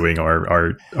actually doing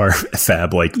our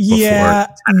Fab like before. Yeah,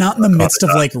 not in the midst of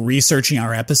like researching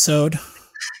our episode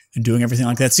and doing everything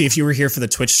like that. See, if you were here for the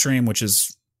Twitch stream, which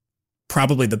is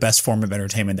probably the best form of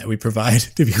entertainment that we provide,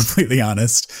 to be completely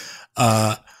honest,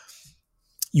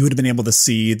 you would have been able to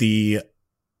see the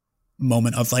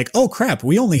moment of like, oh crap,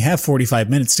 we only have 45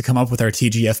 minutes to come up with our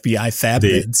TGFBI Fab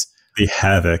bids. The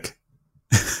havoc.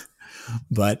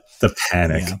 But the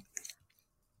panic. Yeah.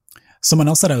 Someone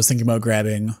else that I was thinking about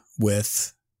grabbing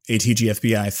with a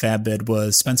TGFBI Fab bid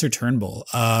was Spencer Turnbull.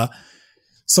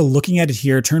 So looking at it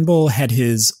here, Turnbull had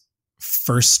his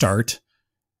first start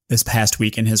this past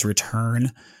week in his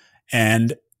return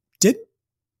and did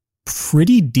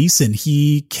pretty decent.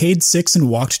 He K'd 6 and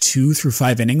walked 2 through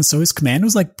 5 innings, so his command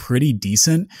was like pretty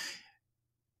decent.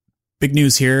 Big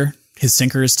news here, his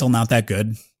sinker is still not that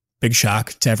good. Big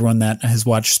shock to everyone that has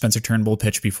watched Spencer Turnbull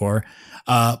pitch before.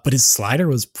 But his slider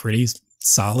was pretty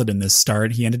solid in this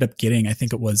start. He ended up getting, I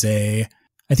think he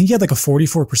had like a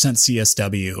 44%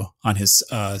 CSW on his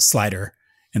slider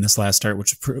in this last start,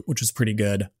 which was pretty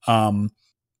good.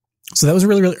 So that was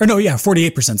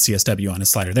 48% CSW on his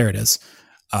slider. There it is.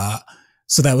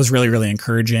 So that was really, really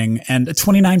encouraging, and a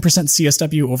 29%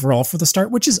 CSW overall for the start,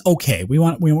 which is okay. We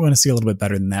want to see a little bit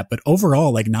better than that, but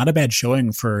overall, like not a bad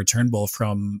showing for Turnbull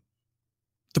from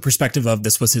the perspective of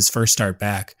this was his first start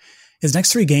back. His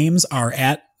next 3 games are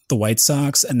at the White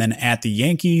Sox and then at the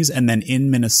Yankees and then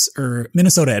in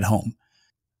Minnesota at home.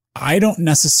 I don't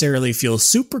necessarily feel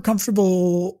super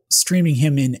comfortable streaming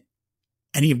him in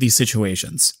any of these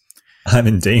situations. I'm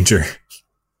in danger.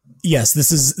 Yes,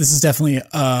 this is definitely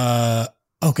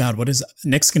oh God,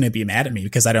 Nick's going to be mad at me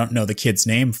because I don't know the kid's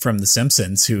name from The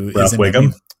Simpsons Ralph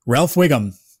Wiggum. Ralph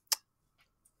Wiggum.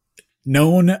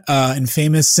 Known and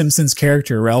famous Simpsons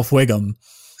character Ralph Wiggum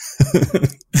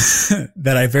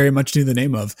that I very much knew the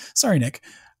name of. Sorry, Nick.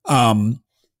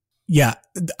 Yeah,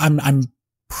 I'm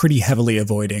pretty heavily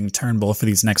avoiding Turnbull for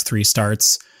these next 3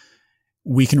 starts.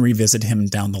 We can revisit him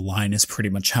down the line is pretty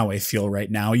much how I feel right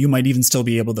now. You might even still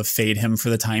be able to fade him for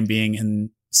the time being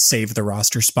and save the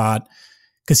roster spot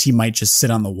because he might just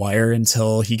sit on the wire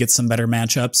until he gets some better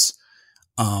matchups.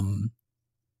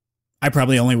 I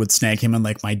probably only would snag him in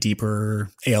like my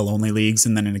deeper AL only leagues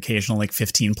and then an occasional like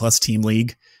 15 plus team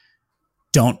league.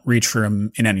 Don't reach for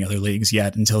him in any other leagues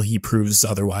yet until he proves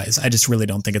otherwise. I just really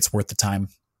don't think it's worth the time.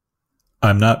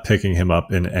 I'm not picking him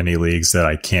up in any leagues that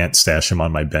I can't stash him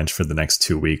on my bench for the next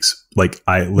 2 weeks. Like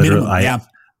I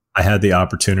had the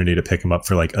opportunity to pick him up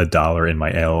for like $1 in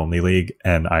my AL only league,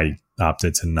 and I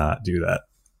opted to not do that.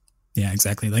 Yeah,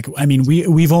 exactly. Like, I mean, we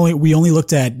only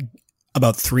looked at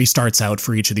about 3 starts out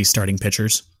for each of these starting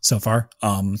pitchers so far.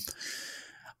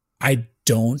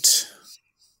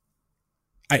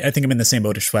 I think I'm in the same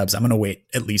boat as Schwebs. I'm going to wait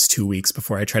at least 2 weeks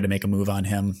before I try to make a move on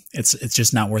him. It's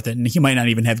just not worth it. And he might not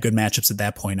even have good matchups at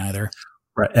that point either.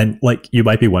 Right. And like, you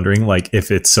might be wondering, like,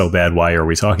 if it's so bad, why are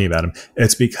we talking about him?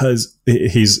 It's because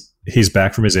he's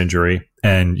back from his injury,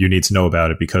 and you need to know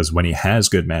about it because when he has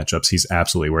good matchups, he's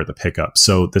absolutely worth a pickup.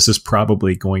 So this is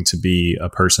probably going to be a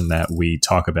person that we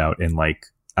talk about in like,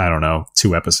 I don't know,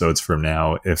 2 episodes from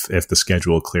now if the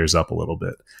schedule clears up a little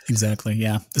bit. Exactly.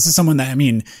 Yeah. This is someone that, I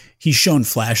mean, he's shown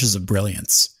flashes of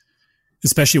brilliance,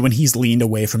 especially when he's leaned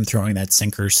away from throwing that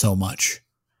sinker so much.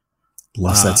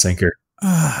 Lost that sinker.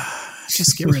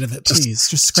 Just get rid of it, please.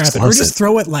 just scrap it. Or just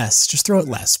throw it less. Just throw it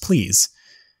less, please.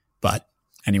 But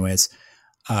anyways,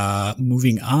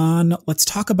 moving on, let's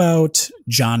talk about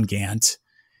John Gant.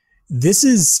 This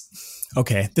is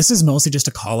mostly just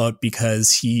a call out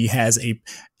because he has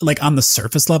on the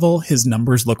surface level, his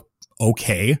numbers look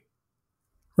okay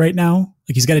right now.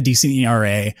 Like he's got a decent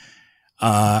ERA,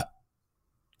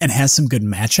 and has some good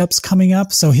matchups coming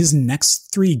up. So his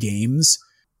next 3 games,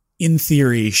 in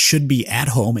theory, should be at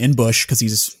home in Busch because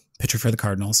he's pitcher for the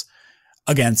Cardinals,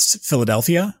 against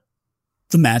Philadelphia,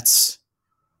 the Mets,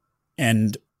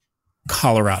 and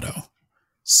Colorado.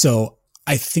 So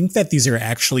I think that these are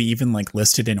actually even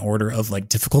listed in order of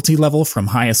difficulty level from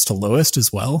highest to lowest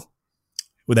as well.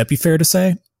 Would that be fair to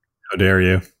say? How dare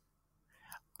you?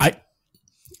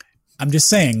 I'm just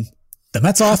saying the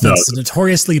Mets offense is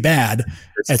notoriously bad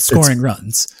at scoring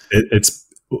runs.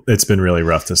 It's been really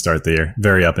rough to start the year.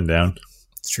 Very up and down.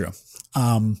 It's true.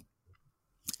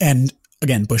 And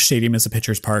again, Busch Stadium is a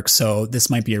pitcher's park, so this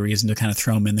might be a reason to kind of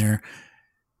throw him in there.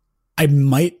 I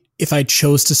might, if I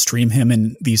chose to stream him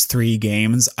in these 3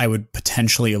 games, I would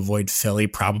potentially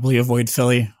probably avoid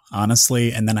Philly,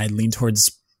 honestly. And then I'd lean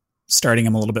towards starting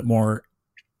him a little bit more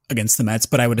against the Mets,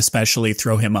 but I would especially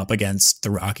throw him up against the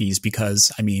Rockies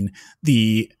because, I mean,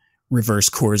 the reverse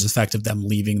Coors effect of them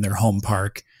leaving their home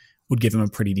park would give him a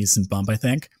pretty decent bump, I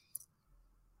think.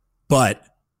 But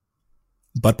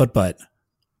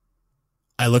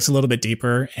I looked a little bit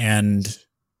deeper and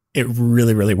it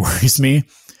really, really worries me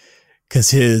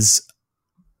because his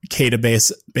K to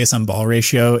base on ball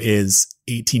ratio is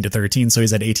 18-13. So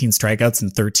he's had 18 strikeouts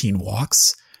and 13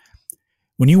 walks.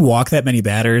 When you walk that many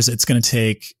batters, it's going to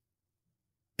take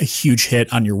a huge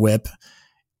hit on your whip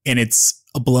and it's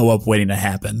a blow up waiting to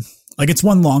happen. It's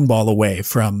one long ball away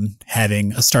from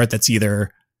having a start that's either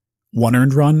 1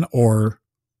 earned run or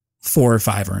 4 or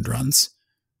 5 earned runs.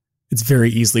 It's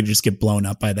very easily to just get blown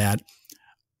up by that.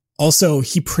 Also,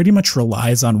 he pretty much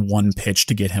relies on one pitch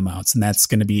to get him outs, and that's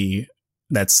going to be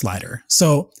that slider.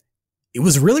 So it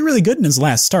was really, really good in his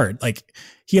last start.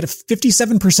 He had a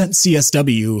 57%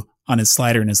 CSW on his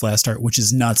slider in his last start, which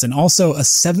is nuts. And also a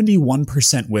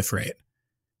 71% whiff rate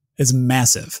is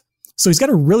massive. So he's got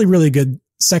a really, really good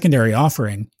secondary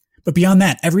offering. But beyond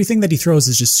that, everything that he throws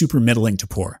is just super middling to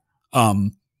poor.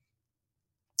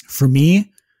 For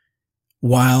me,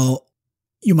 while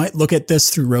you might look at this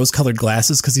through rose-colored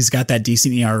glasses because he's got that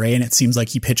decent ERA and it seems like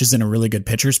he pitches in a really good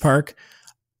pitcher's park,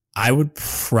 I would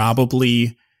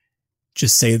probably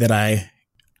just say that I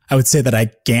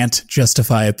can't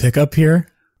justify a pickup here,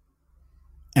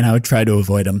 and I would try to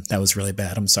avoid him. That was really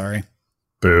bad. I'm sorry.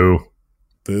 Boo.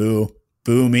 Boo.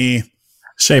 Boo me.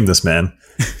 Shame this man.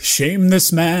 Shame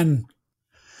this man.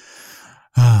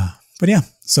 But yeah,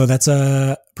 so that's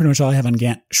pretty much all I have on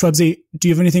Gant. Schwebzy, do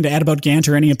you have anything to add about Gant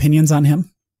or any opinions on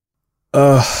him?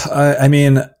 I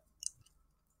mean,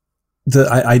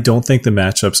 I don't think the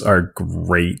matchups are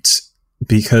great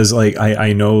because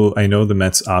I know the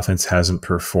Mets offense hasn't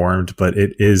performed, but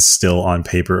it is still on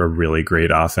paper a really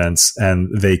great offense and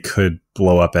they could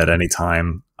blow up at any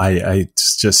time.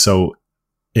 So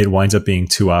it winds up being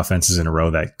 2 offenses in a row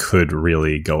that could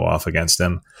really go off against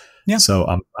him. Yeah.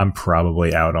 So I'm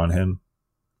probably out on him.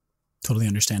 Totally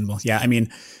understandable. Yeah. I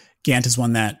mean, Gant is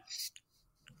one that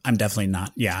I'm definitely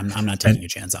not. Yeah. I'm not taking a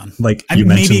chance on.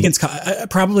 Maybe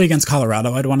probably against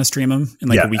Colorado. I'd want to stream him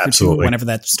in a week or 2, whenever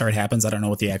that start happens. I don't know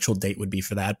what the actual date would be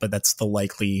for that, but that's the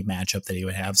likely matchup that he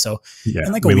would have. So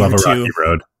in we love a rocky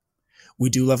road. We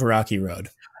do love a rocky road.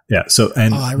 Yeah. So,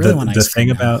 and I really want the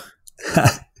thing about,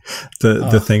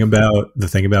 the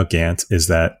thing about Gant is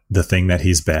that the thing that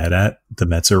he's bad at, the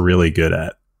Mets are really good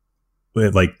at.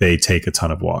 They take a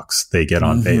ton of walks, they get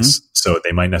on base, so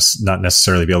they might not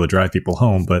necessarily be able to drive people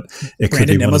home, but it could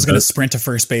be one of those. Going to sprint to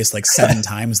first base 7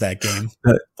 times that game.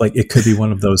 It could be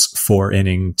one of those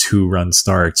 4-inning 2-run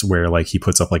starts where he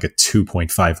puts up a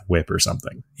 2.5 whip or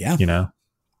something. Yeah, Yeah,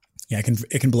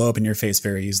 it can blow up in your face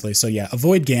very easily. So yeah,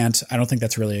 avoid Gant. I don't think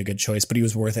that's really a good choice, but he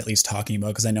was worth at least talking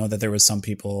about because I know that there was some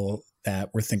people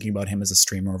that were thinking about him as a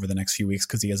streamer over the next few weeks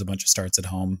because he has a bunch of starts at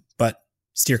home. But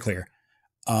steer clear.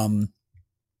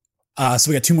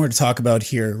 So we got 2 more to talk about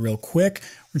here real quick.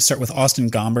 We're going to start with Austin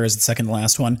Gomber as the second to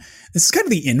last one. This is kind of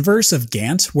the inverse of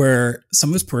Gant, where some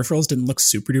of his peripherals didn't look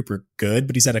super duper good,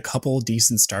 but he's had a couple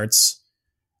decent starts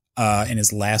in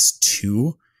his last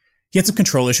 2. He had some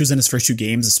control issues in his first 2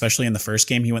 games, especially in the first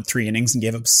game. He went 3 innings and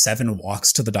gave up 7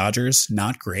 walks to the Dodgers.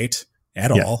 Not great.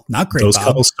 at all. Not great, Those Bob.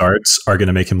 couple starts are going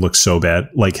to make him look so bad.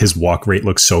 Like his walk rate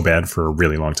looks so bad for a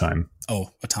really long time.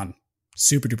 Oh, a ton.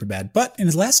 Super duper bad. But in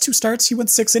his last 2 starts, he went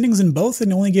 6 innings in both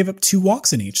and only gave up 2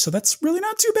 walks in each. So that's really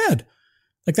not too bad.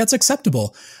 Like, that's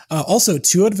acceptable. Also,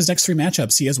 2 out of his next 3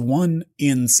 matchups, he has one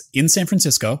in San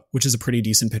Francisco, which is a pretty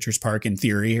decent pitcher's park in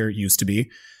theory, or it used to be.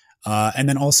 And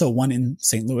then also one in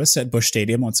St. Louis at Busch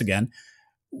Stadium, once again,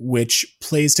 which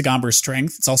plays to Gomber's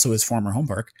strength. It's also his former home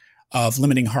park of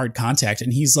limiting hard contact.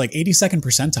 And he's like 82nd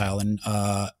percentile in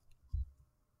hard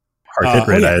hit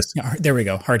rate. Yeah, there we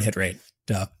go. Hard hit rate.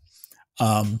 Duh.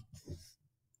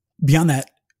 Beyond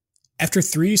that, after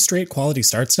 3 straight quality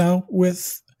starts now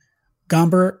with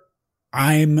Gomber,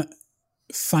 I'm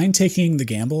fine taking the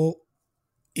gamble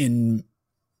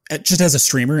just as a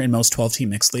streamer in most 12-team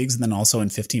mixed leagues, and then also in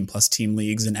 15-plus team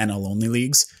leagues and NL-only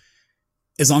leagues,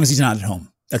 as long as he's not at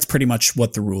home. That's pretty much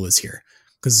what the rule is here,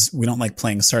 because we don't like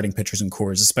playing starting pitchers in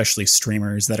cores, especially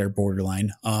streamers that are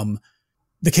borderline.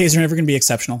 The Ks are never going to be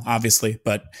exceptional, obviously,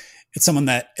 but it's someone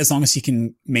that, as long as he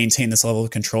can maintain this level of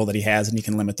control that he has and he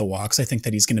can limit the walks, I think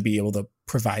that he's going to be able to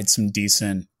provide some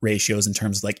decent ratios in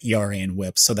terms of like ERA and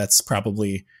whips. So that's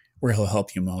probably where he'll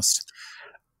help you most.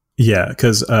 Yeah,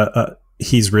 because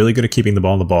he's really good at keeping the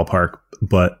ball in the ballpark,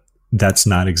 but that's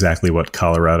not exactly what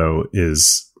Colorado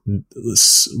is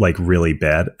like really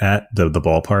bad at, the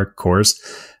ballpark cores.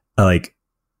 Like,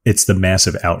 it's the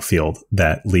massive outfield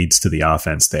that leads to the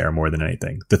offense there more than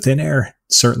anything. The thin air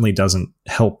certainly doesn't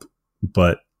help,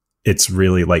 but it's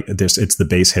really like this. It's the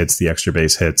base hits, the extra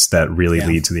base hits that really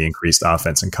lead to the increased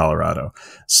offense in Colorado.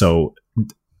 So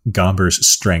Gomber's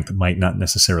strength might not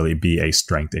necessarily be a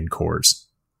strength in cores.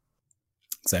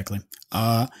 Exactly.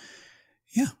 I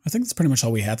think that's pretty much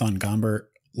all we have on Gomber.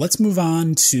 Let's move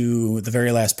on to the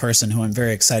very last person who I'm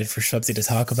very excited for Shwebzy to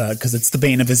talk about, because it's the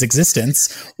bane of his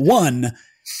existence. One,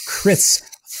 Chris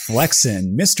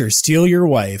Flexen, Mr. Steal Your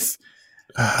Wife.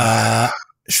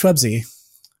 Shwebzy,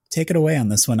 take it away on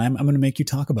this one. I'm going to make you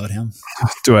talk about him.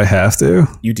 Do I have to?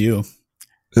 You do.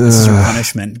 This is your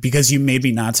punishment. Because you made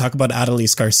me not talk about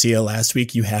Adolis Garcia last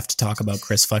week, you have to talk about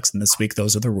Chris Flexen this week.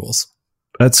 Those are the rules.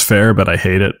 That's fair, but I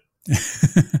hate it.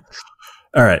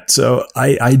 All right. So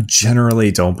I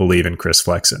generally don't believe in Chris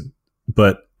Flexen,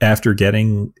 but after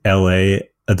getting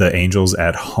the Angels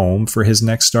at home for his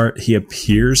next start, he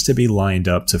appears to be lined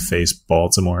up to face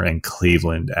Baltimore and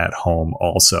Cleveland at home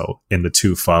also in the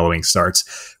 2 following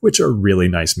starts, which are really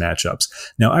nice matchups.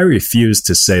 Now, I refuse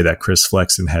to say that Chris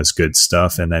Flexen has good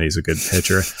stuff and that he's a good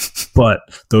pitcher, but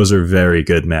those are very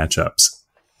good matchups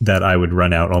that I would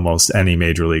run out almost any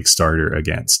major league starter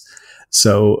against.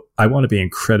 So I want to be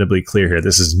incredibly clear here.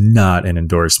 This is not an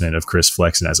endorsement of Chris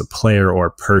Flexen as a player or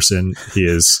person. He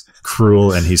is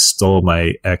cruel and he stole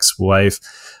my ex-wife,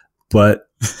 but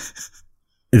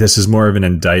this is more of an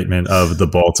indictment of the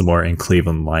Baltimore and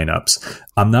Cleveland lineups.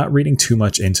 I'm not reading too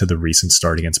much into the recent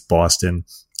start against Boston.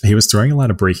 He was throwing a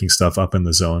lot of breaking stuff up in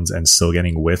the zones and still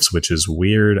getting whiffs, which is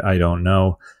weird. I don't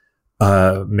know.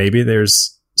 Maybe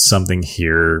there's something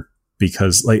here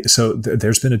because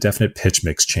there's been a definite pitch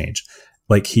mix change.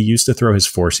 Like, he used to throw his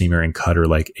 4-seamer and cutter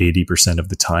like 80% of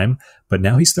the time, but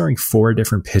now he's throwing 4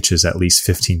 different pitches at least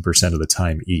 15% of the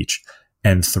time each.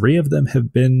 And 3 of them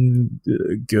have been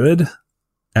good,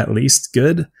 at least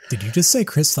good. Did you just say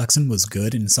Chris Flexen was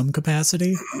good in some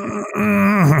capacity?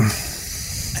 I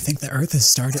think the earth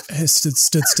has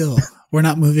stood still. We're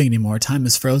not moving anymore. Time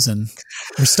is frozen.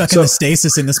 We're stuck in a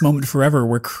stasis in this moment forever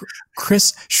where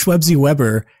Chris Shwebzy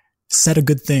Weber said a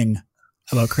good thing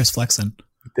about Chris Flexen.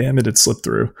 Damn it slipped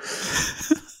through.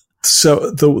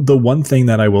 So the one thing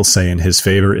that I will say in his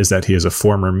favor is that he is a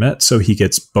former Met, so he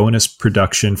gets bonus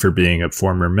production for being a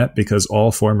former Met because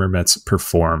all former Mets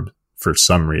performed for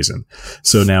some reason.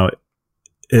 So now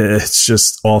it's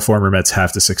just all former Mets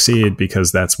have to succeed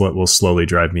because that's what will slowly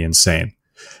drive me insane.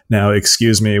 Now,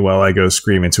 excuse me while I go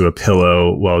scream into a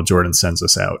pillow while Jordan sends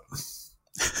us out.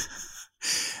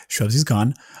 Shwebzy's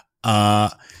gone.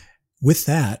 With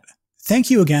that, thank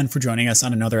you again for joining us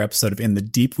on another episode of In the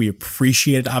Deep. We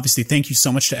appreciate it. Obviously, thank you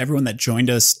so much to everyone that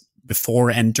joined us before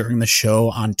and during the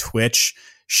show on Twitch.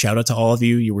 Shout out to all of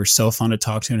you. You were so fun to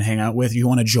talk to and hang out with. If you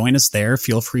want to join us there,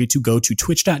 feel free to go to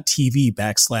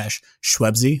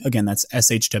twitch.tv/Shwebzy. Again, that's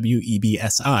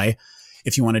SHWEBSI.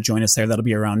 If you want to join us there, that'll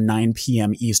be around 9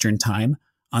 p.m. Eastern time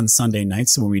on Sunday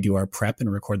nights when we do our prep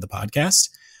and record the podcast.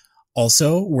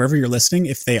 Also, wherever you're listening,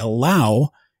 if they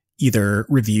allow either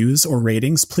reviews or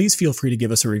ratings, please feel free to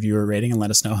give us a review or rating and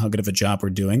let us know how good of a job we're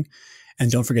doing.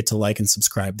 And don't forget to like and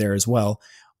subscribe there as well.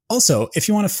 Also, if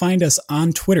you want to find us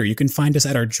on Twitter, you can find us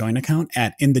at our joint account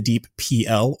at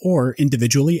InTheDeepPL or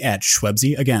individually at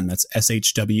Shwebzy. Again, that's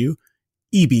SHWEBSI.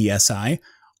 EBSI,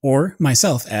 or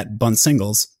myself at Bunt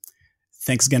Singles.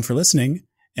 Thanks again for listening,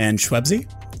 and Schwebzy,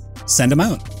 send them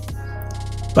out.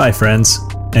 Bye, friends,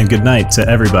 and good night to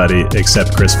everybody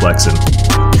except Chris Flexen.